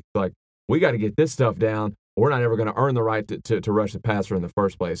couple weeks. Like, we got to get this stuff down. We're not ever going to earn the right to rush the passer in the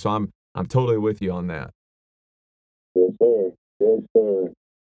first place. So I'm totally with you on that. Yes, sir. Yes, sir.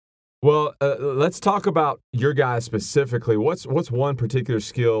 Well, let's talk about your guys specifically. What's one particular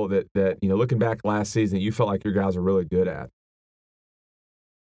skill that you know, looking back last season, that you felt like your guys are really good at?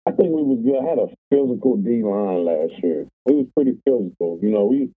 I think we was good. I had a physical D line last year. We was pretty physical. You know,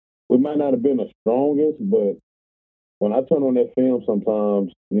 we might not have been the strongest, but when I turn on that film,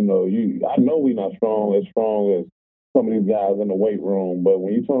 sometimes, you know, I know we're not strong as some of these guys in the weight room, but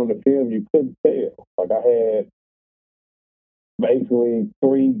when you turn on the film, you couldn't tell. Like, I had basically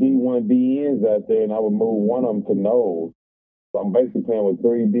 3 D1 DNs out there, and I would move one of them to nose. So I'm basically playing with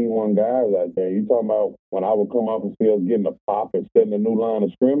 3 D1 guys out there. You talking about when I would come off and see us getting a pop and setting a new line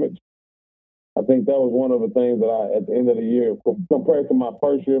of scrimmage? I think that was one of the things that at the end of the year, compared to my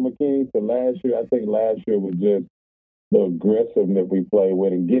first year, McKinney, to last year, I think last year was just the aggressiveness we played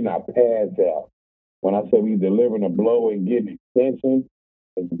with and getting our pads out. When I say we delivering a blow and getting extension,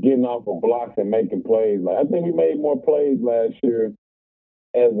 and getting off of blocks and making plays. Like, I think we made more plays last year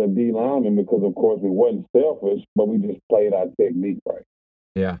as a D lineman because, of course, we wasn't selfish, but we just played our technique right.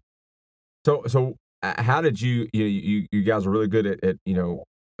 Yeah. So how did you guys are really good at you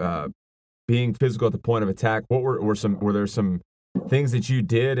know, being physical at the point of attack, were there some things that you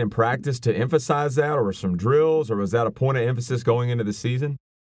did in practice to emphasize that, or some drills, or was that a point of emphasis going into the season?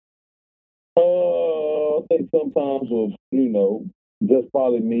 I think sometimes with, just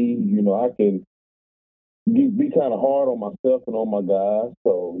probably me, I can be kind of hard on myself and on my guys.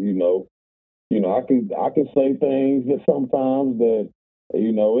 So, I can say things that sometimes that,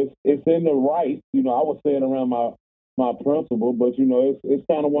 it's in the right, I was saying around my principal, but, it's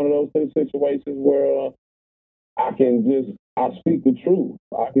kind of one of those situations where I speak the truth.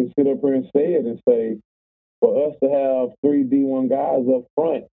 I can sit up here and say it and say, for us to have 3 D1 guys up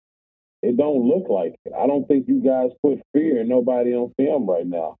front, it don't look like it. I don't think you guys put fear in nobody on film right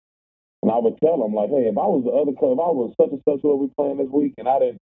now. And I would tell them, like, hey, if I was the other club, if I was such and such what we playing this week, and I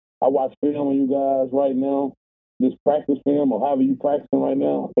watch film on you guys right now, this practice film or however you practicing right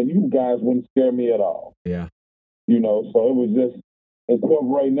now, and you guys wouldn't scare me at all. Yeah. So it was just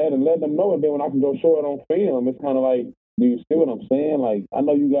incorporating that and letting them know it. Then when I can go show it on film, it's kind of like, do you see what I'm saying? Like, I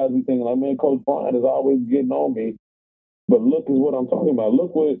know you guys be thinking, like, man, Coach Bryant is always getting on me. But look is what I'm talking about.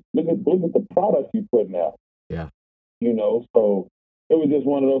 Look at the product you putting out. Yeah. So it was just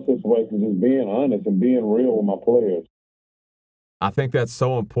one of those situations, just being honest and being real with my players. I think that's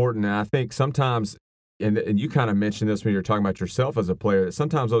so important. And I think sometimes, and you kind of mentioned this when you're talking about yourself as a player, that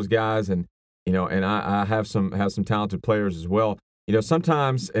sometimes those guys, and I have some talented players as well.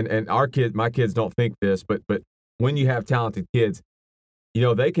 Sometimes, and my kids don't think this, but when you have talented kids,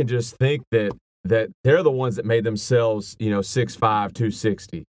 they can just think that they're the ones that made themselves, 6'5",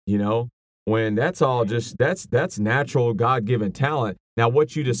 260, when that's all just, that's natural God-given talent. Now,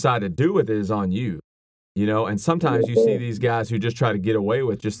 what you decide to do with it is on you, and sometimes you see these guys who just try to get away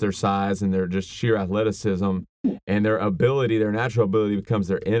with just their size and their just sheer athleticism, and their natural ability becomes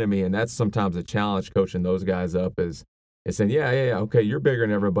their enemy. And that's sometimes a challenge coaching those guys up is saying, yeah, okay, you're bigger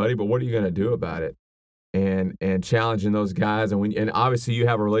than everybody, but what are you going to do about it? And challenging those guys, and obviously you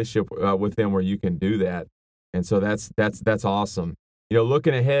have a relationship with them where you can do that, and so that's awesome.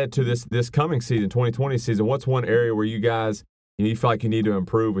 Looking ahead to this coming season, 2020 season, what's one area where you guys you feel like you need to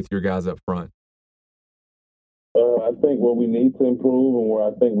improve with your guys up front? I think where we need to improve and where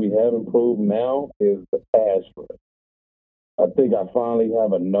I think we have improved now is the pass rush. I think I finally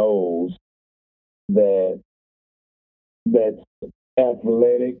have a nose that's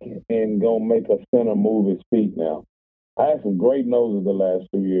athletic and gonna make a center move his feet now. I had some great noses the last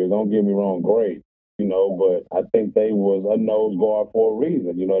 2 years. Don't get me wrong, great, but I think they was a nose guard for a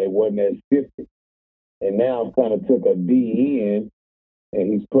reason. They wasn't as shifty. And now I've kind of took a D in,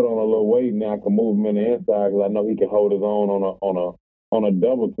 and he's put on a little weight. Now I can move him in the inside because I know he can hold his own on a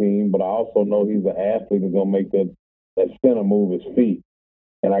double team. But I also know he's an athlete that's gonna make that center move his feet.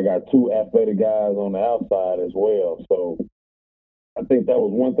 And I got 2 athletic guys on the outside as well. So I think that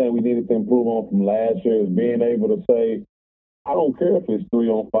was one thing we needed to improve on from last year, is being able to say, I don't care if it's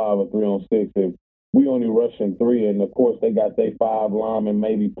 3-on-5 or 3-on-6. If we only rushing 3, and of course they got their 5 linemen,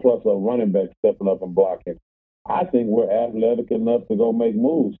 maybe plus a running back stepping up and blocking, I think we're athletic enough to go make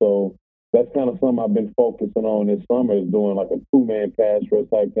moves. So that's kind of something I've been focusing on this summer, is doing like a 2-man pass rush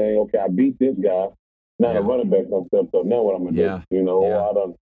type thing. Okay, I beat this guy. Now the running back done stepped up. Now what I'm going to do? Or I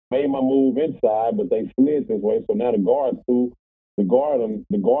done made my move inside, but they slid this way. So now the guard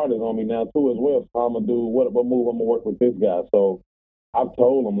is on me now too as well. So I'm going to do what move I'm going to work with this guy. So I've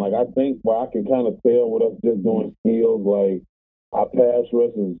told him, like, I think where I can kind of tell with us just doing skills, like our pass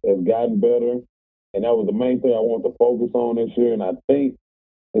rush has gotten better. And that was the main thing I wanted to focus on this year. And I think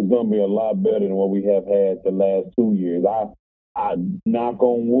it's going to be a lot better than what we have had the last 2 years. I knock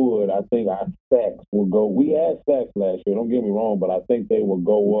on wood, I think our sacks will go. We had sacks last year, don't get me wrong, but I think they will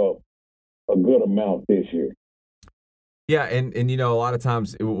go up a good amount this year. Yeah, and a lot of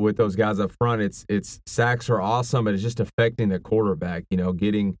times with those guys up front, it's sacks are awesome, but it's just affecting the quarterback.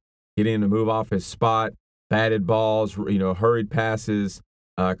 Getting him to move off his spot, batted balls, hurried passes,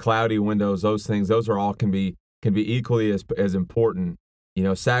 cloudy windows. Those things, those are all can be equally as important.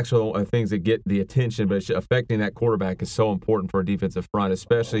 Sacks are things that get the attention, but affecting that quarterback is so important for a defensive front,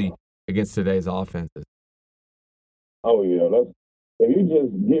 especially against today's offenses. Oh yeah, if you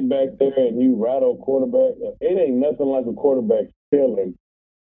just get back there and you rattle quarterback, it ain't nothing like a quarterback feeling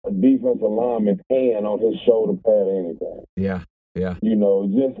a defensive lineman's hand on his shoulder pad or anything. Yeah.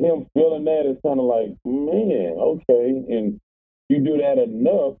 Just him feeling that is kind of like, man, okay. And you do that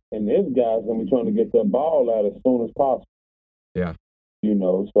enough, and this guy's going to be trying to get that ball out as soon as possible. Yeah.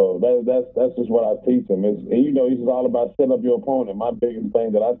 So that's just what I teach them. It's just all about setting up your opponent. My biggest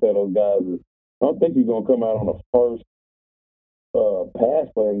thing that I tell those guys is, I don't think you're going to come out on the first pass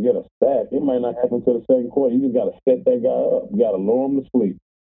play and get a sack. It might not happen to the second quarter. You just got to set that guy up. You got to lure him to sleep.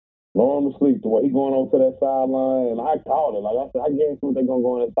 lull him to sleep to where he going over to that sideline. And I called it. Like I said, I guarantee they're going to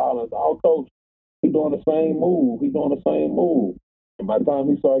go on that sideline. I said, oh, coach, he doing the same move. He doing the same move. And by the time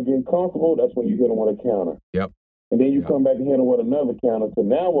he started getting comfortable, that's when you hit him with a counter. Yep. And then you come back and hit him with another counter. So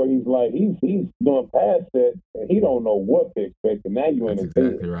now where he's like, he's doing pass set, and he don't know what to expect. And now you in his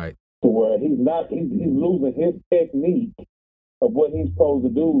exactly head. Right. To where he's losing his technique of what he's supposed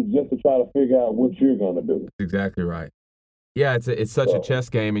to do just to try to figure out what you're going to do. That's exactly right. Yeah, it's such a chess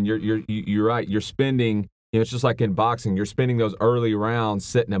game, and you're right. You're spending, it's just like in boxing. You're spending those early rounds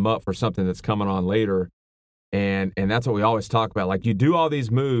setting them up for something that's coming on later, and that's what we always talk about. Like you do all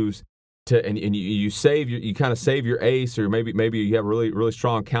these moves and you kind of save your ace, or maybe you have a really really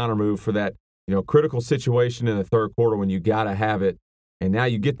strong counter move for that critical situation in the third quarter when you got to have it. And now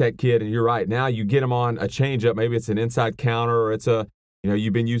you get that kid, and you're right. Now you get him on a changeup. Maybe it's an inside counter, or it's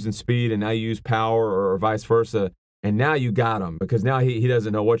you've been using speed, and now you use power, or vice versa. And now you got him because now he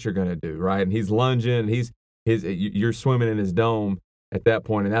doesn't know what you're going to do, right? And he's lunging, and you're swimming in his dome at that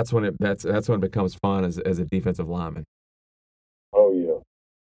point, and that's when it becomes fun as a defensive lineman. Oh yeah,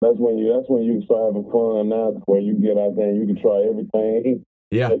 that's when you start having fun now, where you get out there and you can try everything.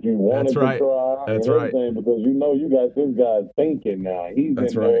 Yeah, that you wanted that's right. to try. That's and right. everything, because you got this guy thinking now. He's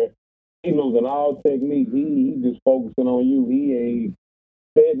that's in right. there. He's losing all technique. He just focusing on you. He ain't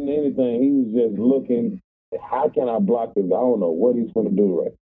betting anything. He's just looking. How can I block this? I don't know what he's going to do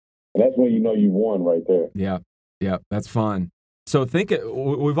right. And that's when you know you've won right there. Yeah, that's fun. So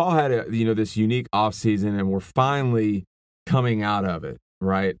we've all had this unique off season, and we're finally coming out of it,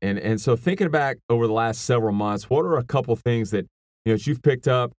 right? And so thinking back over the last several months, what are a couple things that you've picked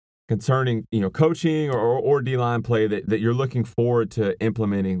up concerning coaching or D-line play that you're looking forward to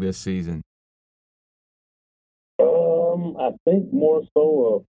implementing this season? I think more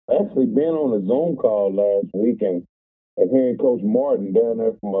so actually being on a Zoom call last week and hearing Coach Martin down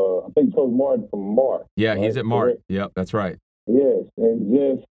there from I think Coach Martin from Mart. Yeah, right? He's at Mart. Yep, that's right. Yes, and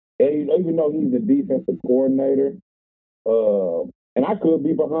just even though he's the defensive coordinator, and I could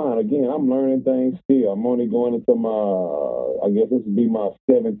be behind. Again, I'm learning things still. I'm only going into I guess this would be my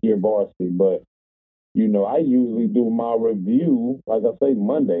 7th year varsity, but I usually do my review, like I say,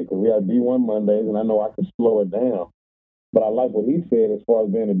 Monday, because we have D1 Mondays, and I know I can slow it down. But I like what he said as far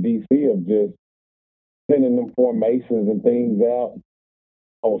as being a DC of just sending them formations and things out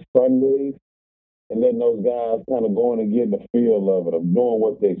on Sundays and letting those guys kind of go in and get the feel of it, of knowing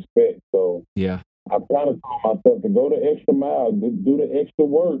what they expect. So yeah, I kind of told myself to go the extra mile, do the extra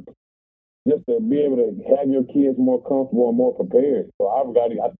work, just to be able to have your kids more comfortable and more prepared. So I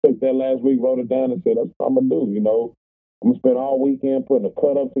took that last week, wrote it down, and said, that's what I'm going to do, I'm going to spend all weekend putting a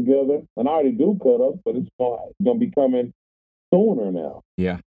cut-up together. And I already do cut-ups, but it's going to be coming sooner now.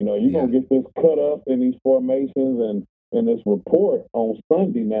 Yeah. You're going to get this cut-up in these formations and this report on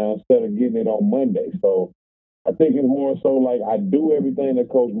Sunday now instead of getting it on Monday. So I think it's more so like I do everything that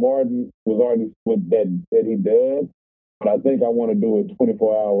Coach Martin was already that he does, but I think I want to do it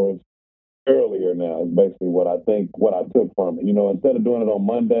 24 hours earlier now is basically what I took from it. Instead of doing it on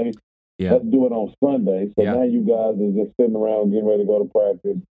Monday, let's do it on Sunday. So now you guys are just sitting around getting ready to go to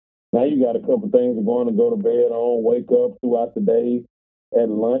practice. Now you got a couple things you're going to go to bed on, wake up throughout the day, at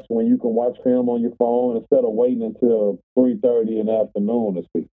lunch when you can watch film on your phone instead of waiting until 3:30 in the afternoon to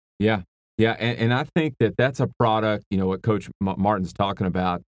see. Yeah. And I think that's a product, what Coach Martin's talking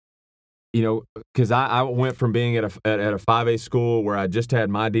about, because I went from being at a 5A school where I just had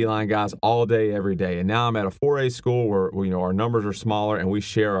my D-line guys all day, every day. And now I'm at a 4A school where our numbers are smaller and we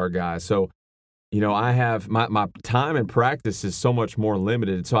share our guys. So, I have my time and practice is so much more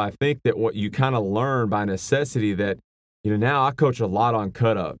limited. So I think that what you kind of learn by necessity that, now I coach a lot on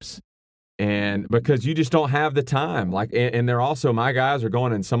cut-ups. And because you just don't have the time. And they're also, my guys are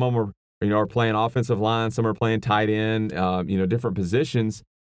going, and some of them are playing offensive line, some are playing tight end, different positions.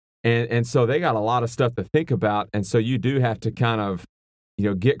 And so they got a lot of stuff to think about. And so you do have to kind of,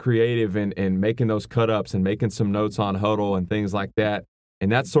 get creative in making those cut-ups and making some notes on huddle and things like that.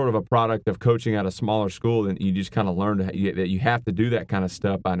 And that's sort of a product of coaching at a smaller school. And you just kind of learn that you have to do that kind of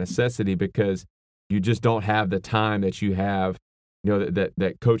stuff by necessity because you just don't have the time that you have,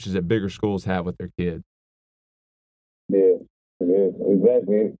 that coaches at bigger schools have with their kids. Yeah, it is.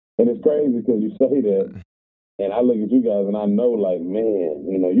 Exactly. And it's crazy because you say that. And I look at you guys and I know, like, man,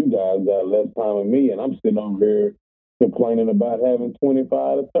 you guys got less time than me, and I'm sitting over here complaining about having 25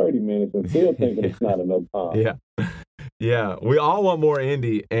 to 30 minutes and still thinking it's not enough time. Yeah. We all want more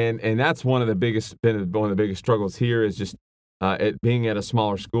Indy, and that's one of the biggest struggles here is just being at a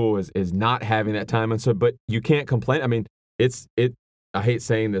smaller school is not having that time. And so, but you can't complain. I mean, I hate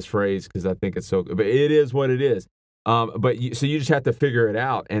saying this phrase because I think it's so, but it is what it is. So you just have to figure it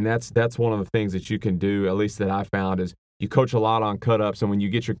out, and that's one of the things that you can do, at least that I found, is you coach a lot on cut-ups, and when you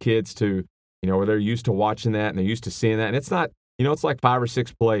get your kids to, where they're used to watching that and they're used to seeing that, and it's not, it's like 5 or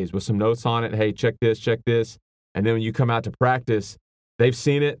 6 plays with some notes on it. Hey, check this, and then when you come out to practice, they've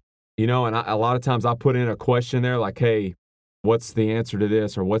seen it, and a lot of times I put in a question there like, hey, what's the answer to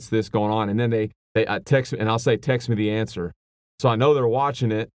this, or what's this going on, and then they text me, and I'll say, text me the answer, so I know they're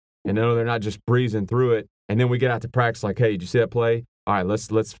watching it, and I know they're not just breezing through it. And then we get out to practice like, hey, did you see that play? All right,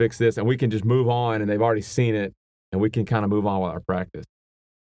 let's fix this. And we can just move on, and they've already seen it, and we can kind of move on with our practice.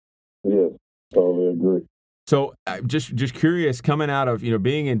 Yes, totally agree. So just curious, coming out of,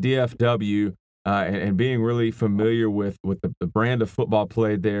 being in DFW and being really familiar with the brand of football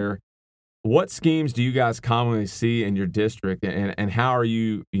played there, what schemes do you guys commonly see in your district, and how are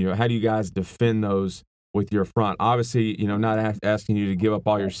you, how do you guys defend those with your front? Obviously, not asking you to give up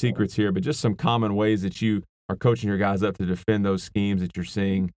all your secrets here, but just some common ways that you are coaching your guys up to defend those schemes that you're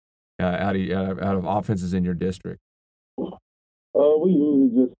seeing out of offenses in your district. We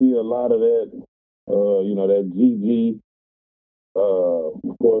usually just see a lot of that, that GG,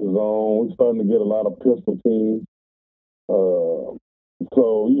 of course, zone. We're starting to get a lot of pistol teams.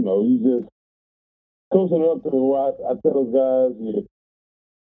 So, you just coaching up to what I tell those guys,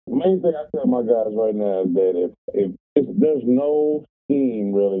 the main thing I tell my guys right now is that if there's no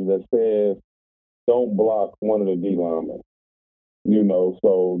scheme really that says don't block one of the D linemen,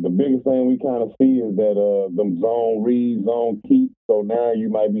 so the biggest thing we kind of see is that them zone read, zone keep. So now you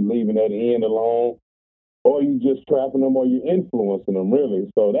might be leaving that end alone, or you just trapping them, or you're influencing them really.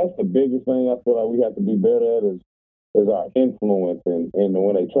 So that's the biggest thing I feel like we have to be better at is our influence, and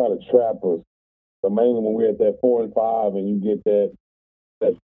when they try to trap us. So mainly when we're at that 4 and 5, and you get that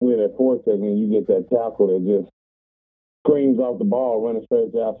we're at 4 second, you get that tackle that just screams off the ball, running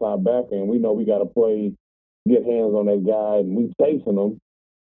straight to the outside backer, and we know we got to get hands on that guy, and we chasing them,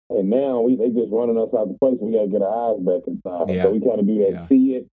 and now they just running us out the place. We got to get our eyes back inside. Yeah. So we kind of do that. Yeah.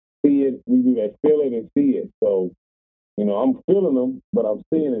 See it. We do that. Feel it and see it. So, I'm feeling them, but I'm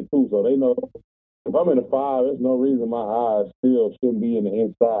seeing it too. So they know if I'm in a 5, there's no reason my eyes still shouldn't be in the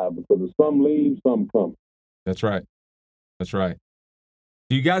inside, because if some leave, some come. That's right.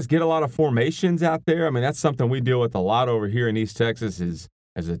 Do you guys get a lot of formations out there? I mean, that's something we deal with a lot over here in East Texas. There's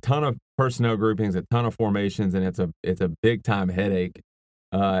a ton of personnel groupings, a ton of formations, and it's a big time headache.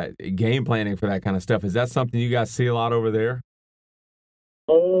 Game planning for that kind of stuff. Is that something you guys see a lot over there?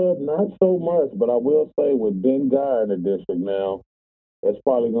 Not so much, but I will say with Ben Guy in the district now, it's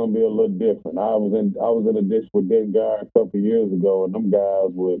probably going to be a little different. I was in a district with Ben Guy a couple of years ago, and them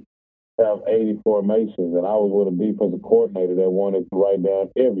guys would have 80 formations, and I was with a defensive coordinator that wanted to write down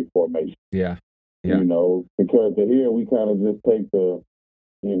every formation. Yeah. Because here we kind of just take the,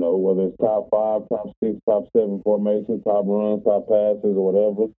 whether it's top 5, top 6, top 7 formations, top runs, top passes, or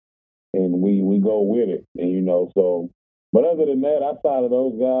whatever, and we go with it. And so, but other than that, outside of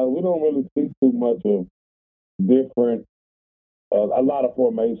those guys, we don't really see too much of different. A lot of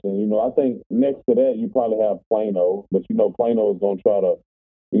formations. I think next to that you probably have Plano, but Plano is going to try to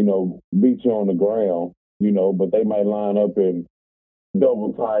beat you on the ground, but they might line up in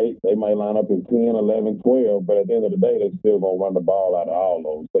double tight. They might line up in 10, 11, 12, but at the end of the day, they still going to run the ball out of all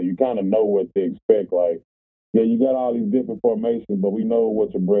those. So you kind of know what to expect. Like, yeah, you got all these different formations, but we know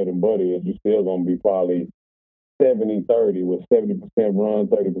what your bread and butter is. You're still going to be probably 70-30 with 70% run,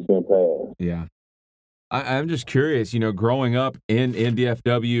 30% pass. Yeah. I'm just curious, growing up in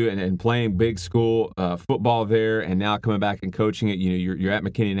DFW and playing big school football there, and now coming back and coaching it, you're at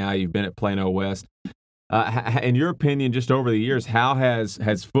McKinney now, you've been at Plano West. In your opinion, just over the years, how has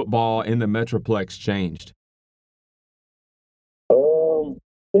football in the Metroplex changed? I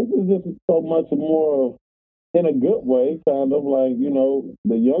think it's just so much more in a good way, kind of like,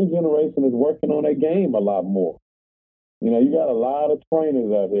 the young generation is working on their game a lot more. You got a lot of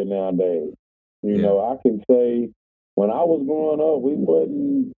trainers out here nowadays. I can say when I was growing up,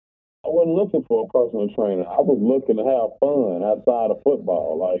 I wasn't looking for a personal trainer. I was looking to have fun outside of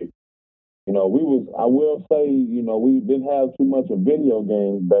football. Like, I will say, we didn't have too much of video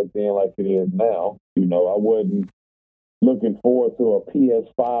games back then like it is now. I wasn't looking forward to a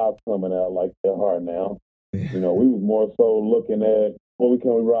PS5 coming out like they are now. We was more so looking at what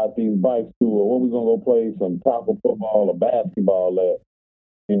can we ride these bikes to, or what we going to go play some tackle football or basketball at.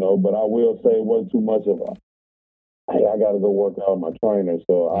 But I will say it wasn't too much of hey, I got to go work out with my trainer,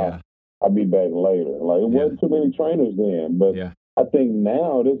 so I'll be back later. Like, it wasn't too many trainers then. But I think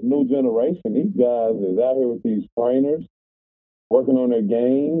now, this new generation, these guys is out here with these trainers, working on their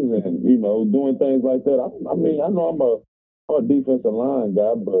games and, doing things like that. I know a defensive line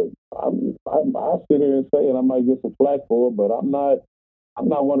guy, but I sit here and say, and I might get some flack for it, but I'm not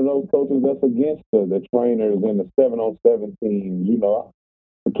one of those coaches that's against the trainers and the 7-on-7 teams. You know,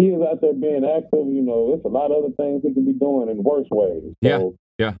 the kids out there being active, you know, it's a lot of other things he could be doing in worse ways. So,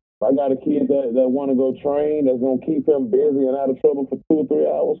 yeah. If I got a kid that want to go train, that's going to keep him busy and out of trouble for 2 or 3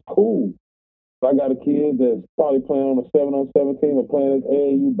 hours, cool. If I got a kid that's probably playing on a 7-on-7 team or playing his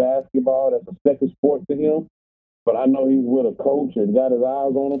AAU basketball, that's a second sport to him, but I know he's with a coach and got his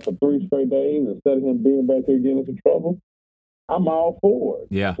eyes on him for 3 straight days instead of him being back there getting into trouble, I'm all for it.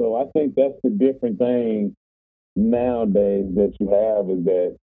 Yeah. So I think that's the different thing nowadays that you have is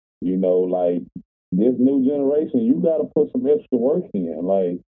that, you know, like this new generation, you got to put some extra work in.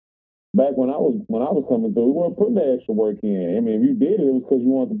 Like, back when I was coming through, we weren't putting that extra work in. I mean, if you did it, it was because you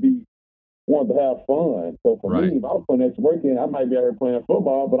wanted to have fun. So for me, if I was putting extra work in, I might be out here playing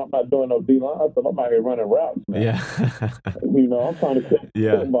football, but I'm not doing no D-line stuff. I'm out here running routes now. Yeah. You know, I'm trying to catch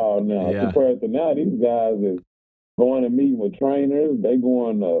football now. Yeah. Compared to now, these guys is going and meeting with trainers. They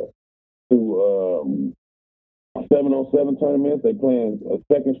going to 7-on-7 tournaments. They playing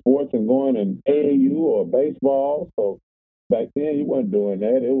second sports and going in AAU or baseball. So back then, you wasn't doing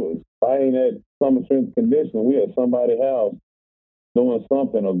that. It was, I ain't at Summer Strength Conditioning. We at somebody's house doing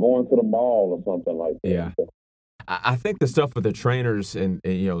something or going to the mall or something like that. Yeah. I think the stuff with the trainers and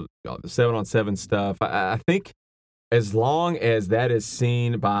you know, the 7-on-7 stuff, I think as long as that is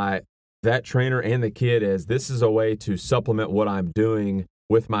seen by that trainer and the kid as this is a way to supplement what I'm doing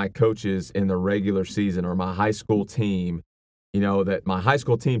with my coaches in the regular season or my high school team, you know, that my high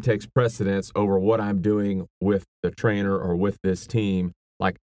school team takes precedence over what I'm doing with the trainer or with this team.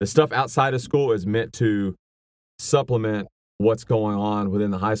 Like the stuff outside of school is meant to supplement what's going on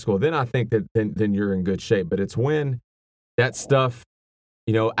within the high school. Then I think that then you're in good shape. But it's when that stuff,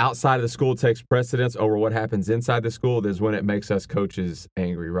 you know, outside of the school takes precedence over what happens inside the school, is when it makes us coaches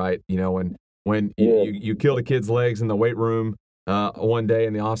angry, right? You know, when you kill the kids' legs in the weight room one day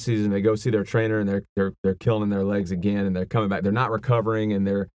in the off season, they go see their trainer and they're killing their legs again, and they're coming back. They're not recovering, and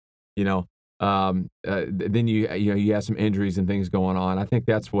they're, you know, then you have some injuries and things going on. I think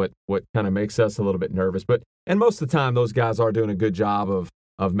that's what kind of makes us a little bit nervous. And most of the time, those guys are doing a good job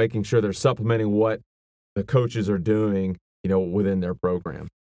of making sure they're supplementing what the coaches are doing, you know, within their program.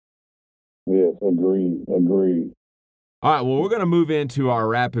 Yes, agreed. All right, well, we're going to move into our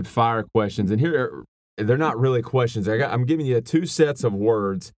rapid fire questions, and here they're not really questions. I'm giving you 2 sets of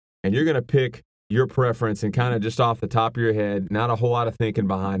words, and you're going to pick your preference and kind of just off the top of your head, not a whole lot of thinking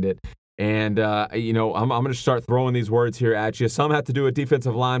behind it. And, you know, I'm going to start throwing these words here at you. Some have to do with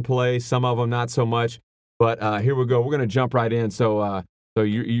defensive line play, some of them not so much. But here we go. We're going to jump right in. So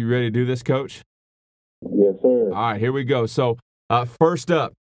you ready to do this, Coach? Yes, sir. All right, here we go. So first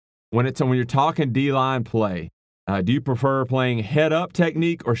up, when you're talking D-line play, do you prefer playing head-up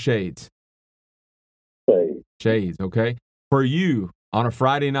technique or shades? Shades, okay. For you, on a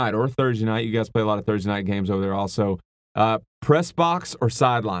Friday night or Thursday night, you guys play a lot of Thursday night games over there also, press box or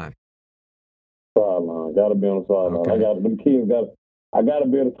sideline? Sideline. Got to be on the sideline. Okay. I got to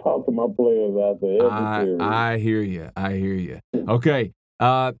be able to talk to my players out there. I hear you. Okay.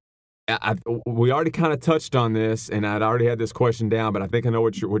 We already kind of touched on this, and I'd already had this question down, but I think I know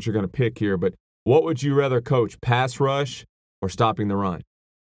what you're going to pick here. But what would you rather coach, pass rush or stopping the run?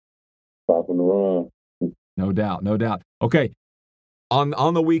 Stopping the run. No doubt. Okay.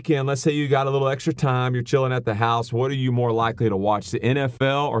 On the weekend, let's say you got a little extra time, you're chilling at the house. What are you more likely to watch, the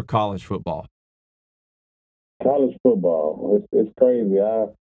NFL or college football? College football. It's crazy. I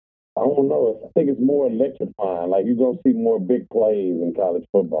don't know. I think it's more electrifying. Like, you're going to see more big plays in college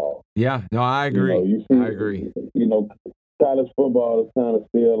football. Yeah. No, I agree. I agree. You know, college football is kind of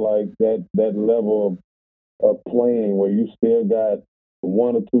still like that level of playing where you still got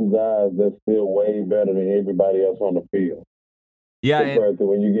 1 or 2 guys that's still way better than everybody else on the field. Yeah. Compared to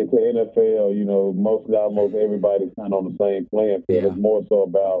when you get to NFL, you know, most everybody's kind of on the same playing field. Yeah. It's more so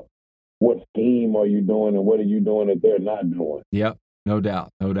about what scheme are you doing and what are you doing that they're not doing. Yep. No doubt.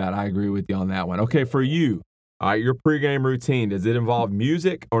 I agree with you on that one. Okay, for you, all right, your pregame routine, does it involve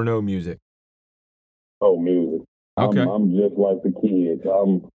music or no music? Oh, music. Okay. I'm just like the kids.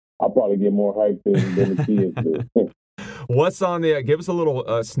 I'll probably get more hyped than the kids do. What's on the give us a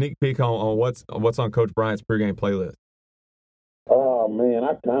little sneak peek on what's on Coach Bryant's pregame playlist? Oh, man,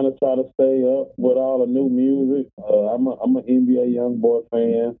 I kind of try to stay up with all the new music. I'm an NBA YoungBoy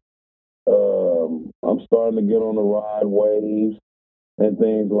fan. I'm starting to get on the ride waves and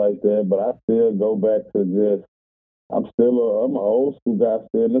things like that, but I still go back to just, I'm an old school guy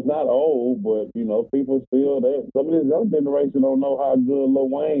still. And it's not old, but, you know, people still, some of this young generation don't know how good Lil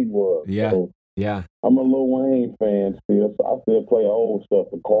Wayne was. Yeah, so Yeah. I'm a Lil Wayne fan still, so I still play old stuff,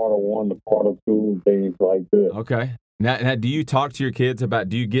 the Carter 1, the Carter 2, things like that. Okay. Now, do you talk to your kids about,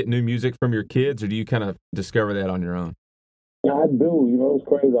 do you get new music from your kids, or do you kind of discover that on your own? Yeah, I do. You know, it's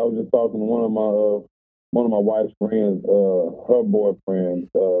crazy. I was just talking to one of my wife's friends, her boyfriend,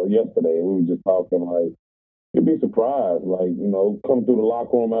 yesterday. We were just talking like, you'd be surprised. Like, you know, coming through the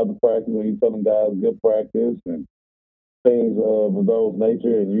locker room after practice when you telling guys good practice and things of those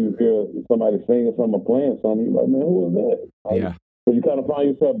nature, and you hear somebody singing something or playing something, you're like, man, who is that? Like, Yeah. so you kind of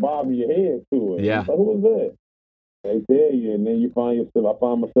find yourself bobbing your head to it. Yeah. Like, who is that? They tell you, and then you find yourself. I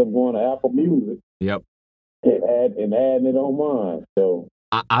find myself going to Apple Music. Yep. And adding it on mine. So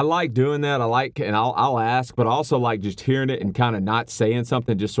I like doing that. And I'll ask, but I also like just hearing it and kind of not saying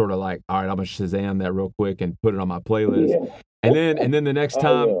something, just sort of like, all right, I'm gonna Shazam that real quick and put it on my playlist. yeah. And then the next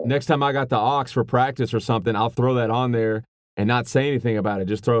time, yeah. next time I got the aux for practice or something, I'll throw that on there and not say anything about it.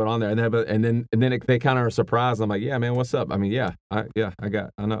 Just throw it on there, and then they kind of are surprised. I'm like, yeah, man, what's up? I mean, I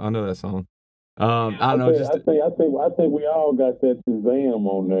know that song. I don't know. I think we all got that Shazam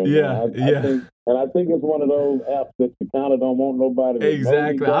on there. Yeah. I think it's one of those apps that you kind of don't want nobody to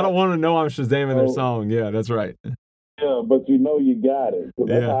Exactly. know I don't want to know I'm Shazaming their So- song. Yeah, that's right. Yeah, but you know you got it. 'Cause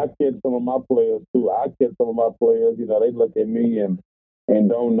that's Yeah. how I catch some of my players too. I catch some of my players. You know, they look at me and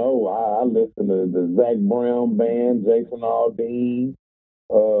don't know. I listen to the Zach Brown Band, Jason Aldean,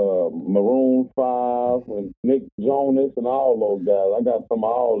 Maroon 5, and Nick Jonas, and all those guys. I got some of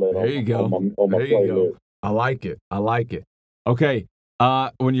all that There you go. on my There you playlist. go. I like it. Okay.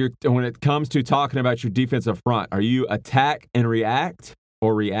 When it comes to talking about your defensive front, are you attack and react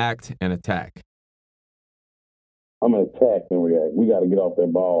or react and attack? I'm an attack and react. We got to get off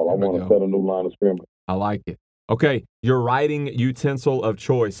that ball. I There we want to go. set a new line of scrimmage. I like it. Okay. Your writing utensil of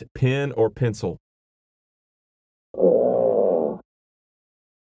choice, pen or pencil?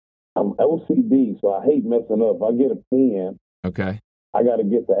 I'm OCD, so I hate messing up. If I get a pen, Okay. I got to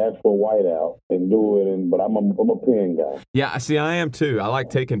get the actual white out and do it. But I'm a pen guy. Yeah, see, I am too. I like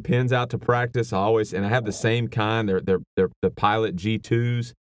taking pens out to practice. And I have the same kind. They're the Pilot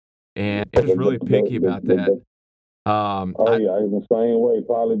G2s, and I'm just really picky about that. I was the same way.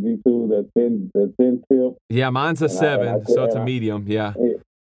 Pilot G2, that thin tip. Yeah, mine's a 7, so it's a medium. Yeah.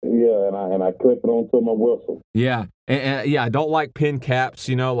 Yeah, and I clip it onto my whistle. Yeah, and yeah, I don't like pen caps.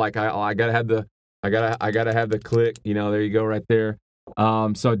 You know, like I gotta have the click. You know, there you go, right there.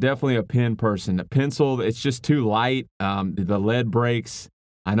 So definitely a pen person. A pencil, it's just too light. The lead breaks.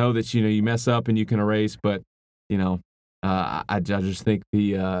 I know that you mess up and you can erase, but I just think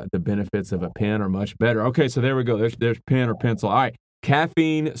the benefits of a pen are much better. Okay, so there we go. There's pen or pencil. All right,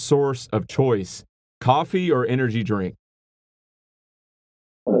 caffeine source of choice: coffee or energy drink?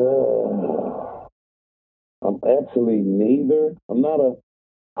 I'm actually neither. I'm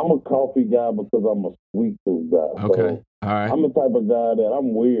a coffee guy because I'm a sweet tooth guy. Okay, So all right. I'm the type of guy that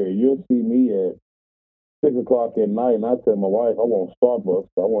I'm weird. You'll see me at 6 o'clock at night, and I tell my wife I want Starbucks.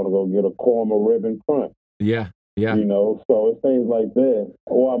 I want to go get a caramel ribbon crunch. Yeah. You know, so it's things like that.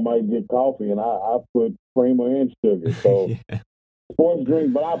 Or I might get coffee, and I put creamer and sugar. So Yeah. sports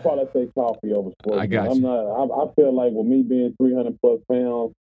drink, but I'll probably say coffee over sports I drink. got you. I feel like with me being 300 plus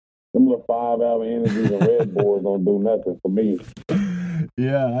pounds, them little 5-hour energies and Red Bulls don't do nothing for me.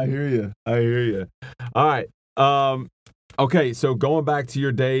 Yeah, I hear you. All right. Okay, so going back to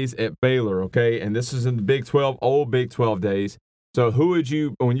your days at Baylor, okay, and this is in the Big 12, old Big 12 days. So who would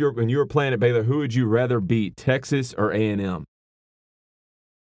you, when you were playing at Baylor, who would you rather beat, Texas or A&M?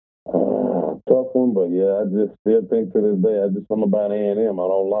 Tough one, but yeah, I just still think to this day, something about A&M I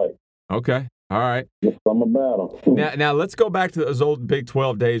don't like. Okay, all right. Just something about them. Now let's go back to those old Big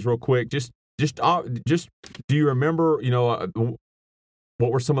 12 days real quick. Just do you remember,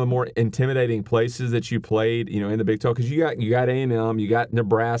 what were some of the more intimidating places that you played, in the Big 12? Because you got A&M, you got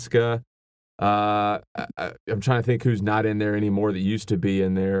Nebraska. I'm trying to think who's not in there anymore that used to be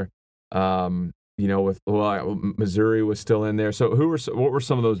in there. Missouri was still in there. So what were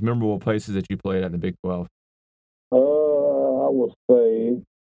some of those memorable places that you played at in the Big 12? I would say,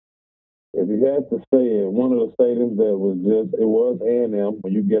 if you had to say it, one of the stadiums that was A&M.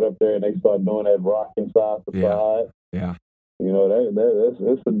 When you get up there and they start doing that rocking side to side. Yeah.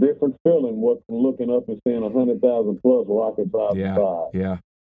 That's a different feeling from looking up and seeing 100,000 plus rocking side to side. Yeah.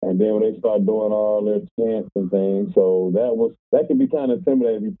 And then when they start doing all their chants and things, so that can be kind of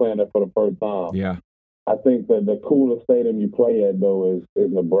intimidating if you're playing that for the first time. Yeah. I think that the coolest stadium you play at though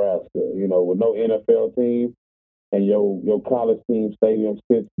is Nebraska. With no NFL team and your college team stadium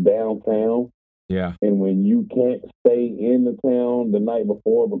sits downtown. Yeah. And when you can't stay in the town the night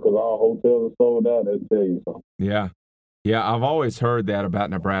before because all hotels are sold out, that tell you something. Yeah. Yeah, I've always heard that about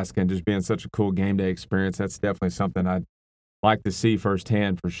Nebraska and just being such a cool game day experience. That's definitely something I'd like to see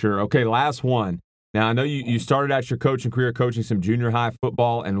firsthand for sure. Okay, last one. Now, I know you started out your coaching career coaching some junior high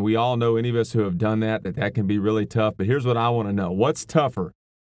football, and we all know, any of us who have done that can be really tough. But here's what I want to know. What's tougher,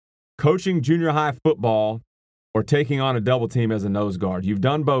 coaching junior high football or taking on a double team as a nose guard? You've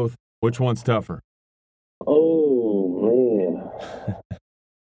done both. Which one's tougher? Oh, man.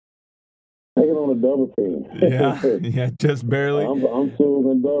 Taking on a double team. Yeah, just barely. I'm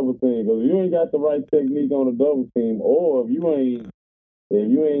choosing double team because you ain't got the right technique on a double team, or if you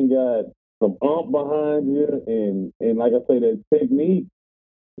ain't got some behind you, and like I say, that technique,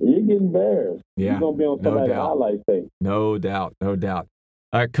 you're getting embarrassed. Yeah, you're gonna be on somebody's highlight tape. No doubt.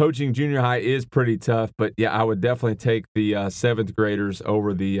 Coaching junior high is pretty tough, but yeah, I would definitely take the seventh graders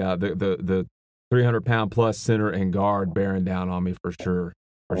over the 300-pound plus center and guard bearing down on me for sure.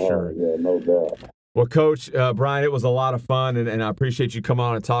 Sure. Yeah, no doubt. Well, Coach Brian, it was a lot of fun, and I appreciate you coming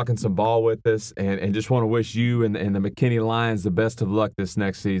on and talking some ball with us, and just want to wish you and the McKinney Lions the best of luck this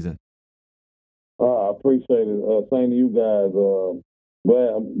next season. I appreciate it. Same to you guys.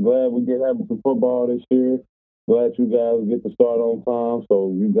 I'm glad we get having some football this year. Glad you guys get to start on time,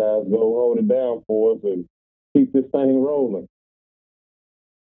 so you guys go hold it down for us and keep this thing rolling.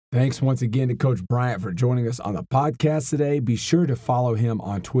 Thanks once again to Coach Bryant for joining us on the podcast today. Be sure to follow him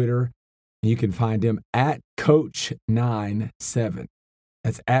on Twitter. You can find him at Coach97.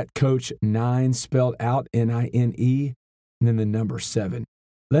 That's at Coach9, spelled out N-I-N-E, and then the number 7.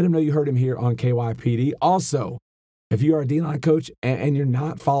 Let him know you heard him here on KYPD. Also, if you are a D-line coach and you're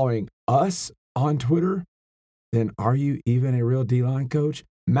not following us on Twitter, then are you even a real D-line coach?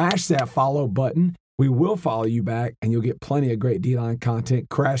 Mash that follow button. We will follow you back, and you'll get plenty of great D-line content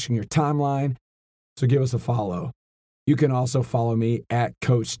crashing your timeline. So give us a follow. You can also follow me at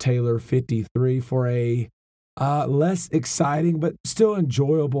Coach Taylor 53 for a less exciting but still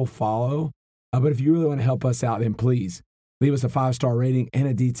enjoyable follow. But if you really want to help us out, then please leave us a 5-star rating and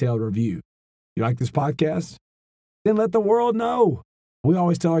a detailed review. You like this podcast? Then let the world know. We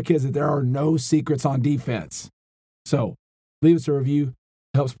always tell our kids that there are no secrets on defense. So leave us a review.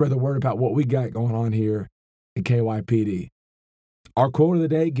 Help spread the word about what we got going on here at KYPD. Our quote of the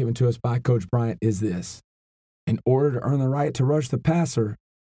day given to us by Coach Bryant is this: in order to earn the right to rush the passer,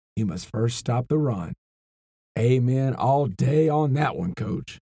 you must first stop the run. Amen all day on that one,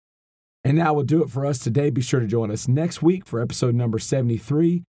 Coach. And that will do it for us today. Be sure to join us next week for episode number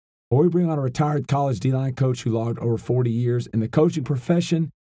 73, where we bring on a retired college D-line coach who logged over 40 years in the coaching profession,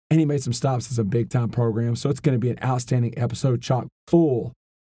 and he made some stops in some big-time programs. So it's going to be an outstanding episode chock full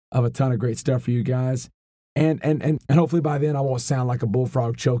of a ton of great stuff for you guys. And hopefully by then I won't sound like a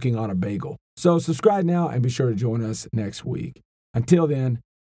bullfrog choking on a bagel. So subscribe now and be sure to join us next week. Until then,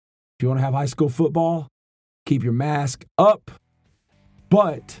 if you want to have high school football, keep your mask up,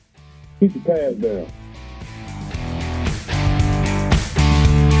 but keep your pads down.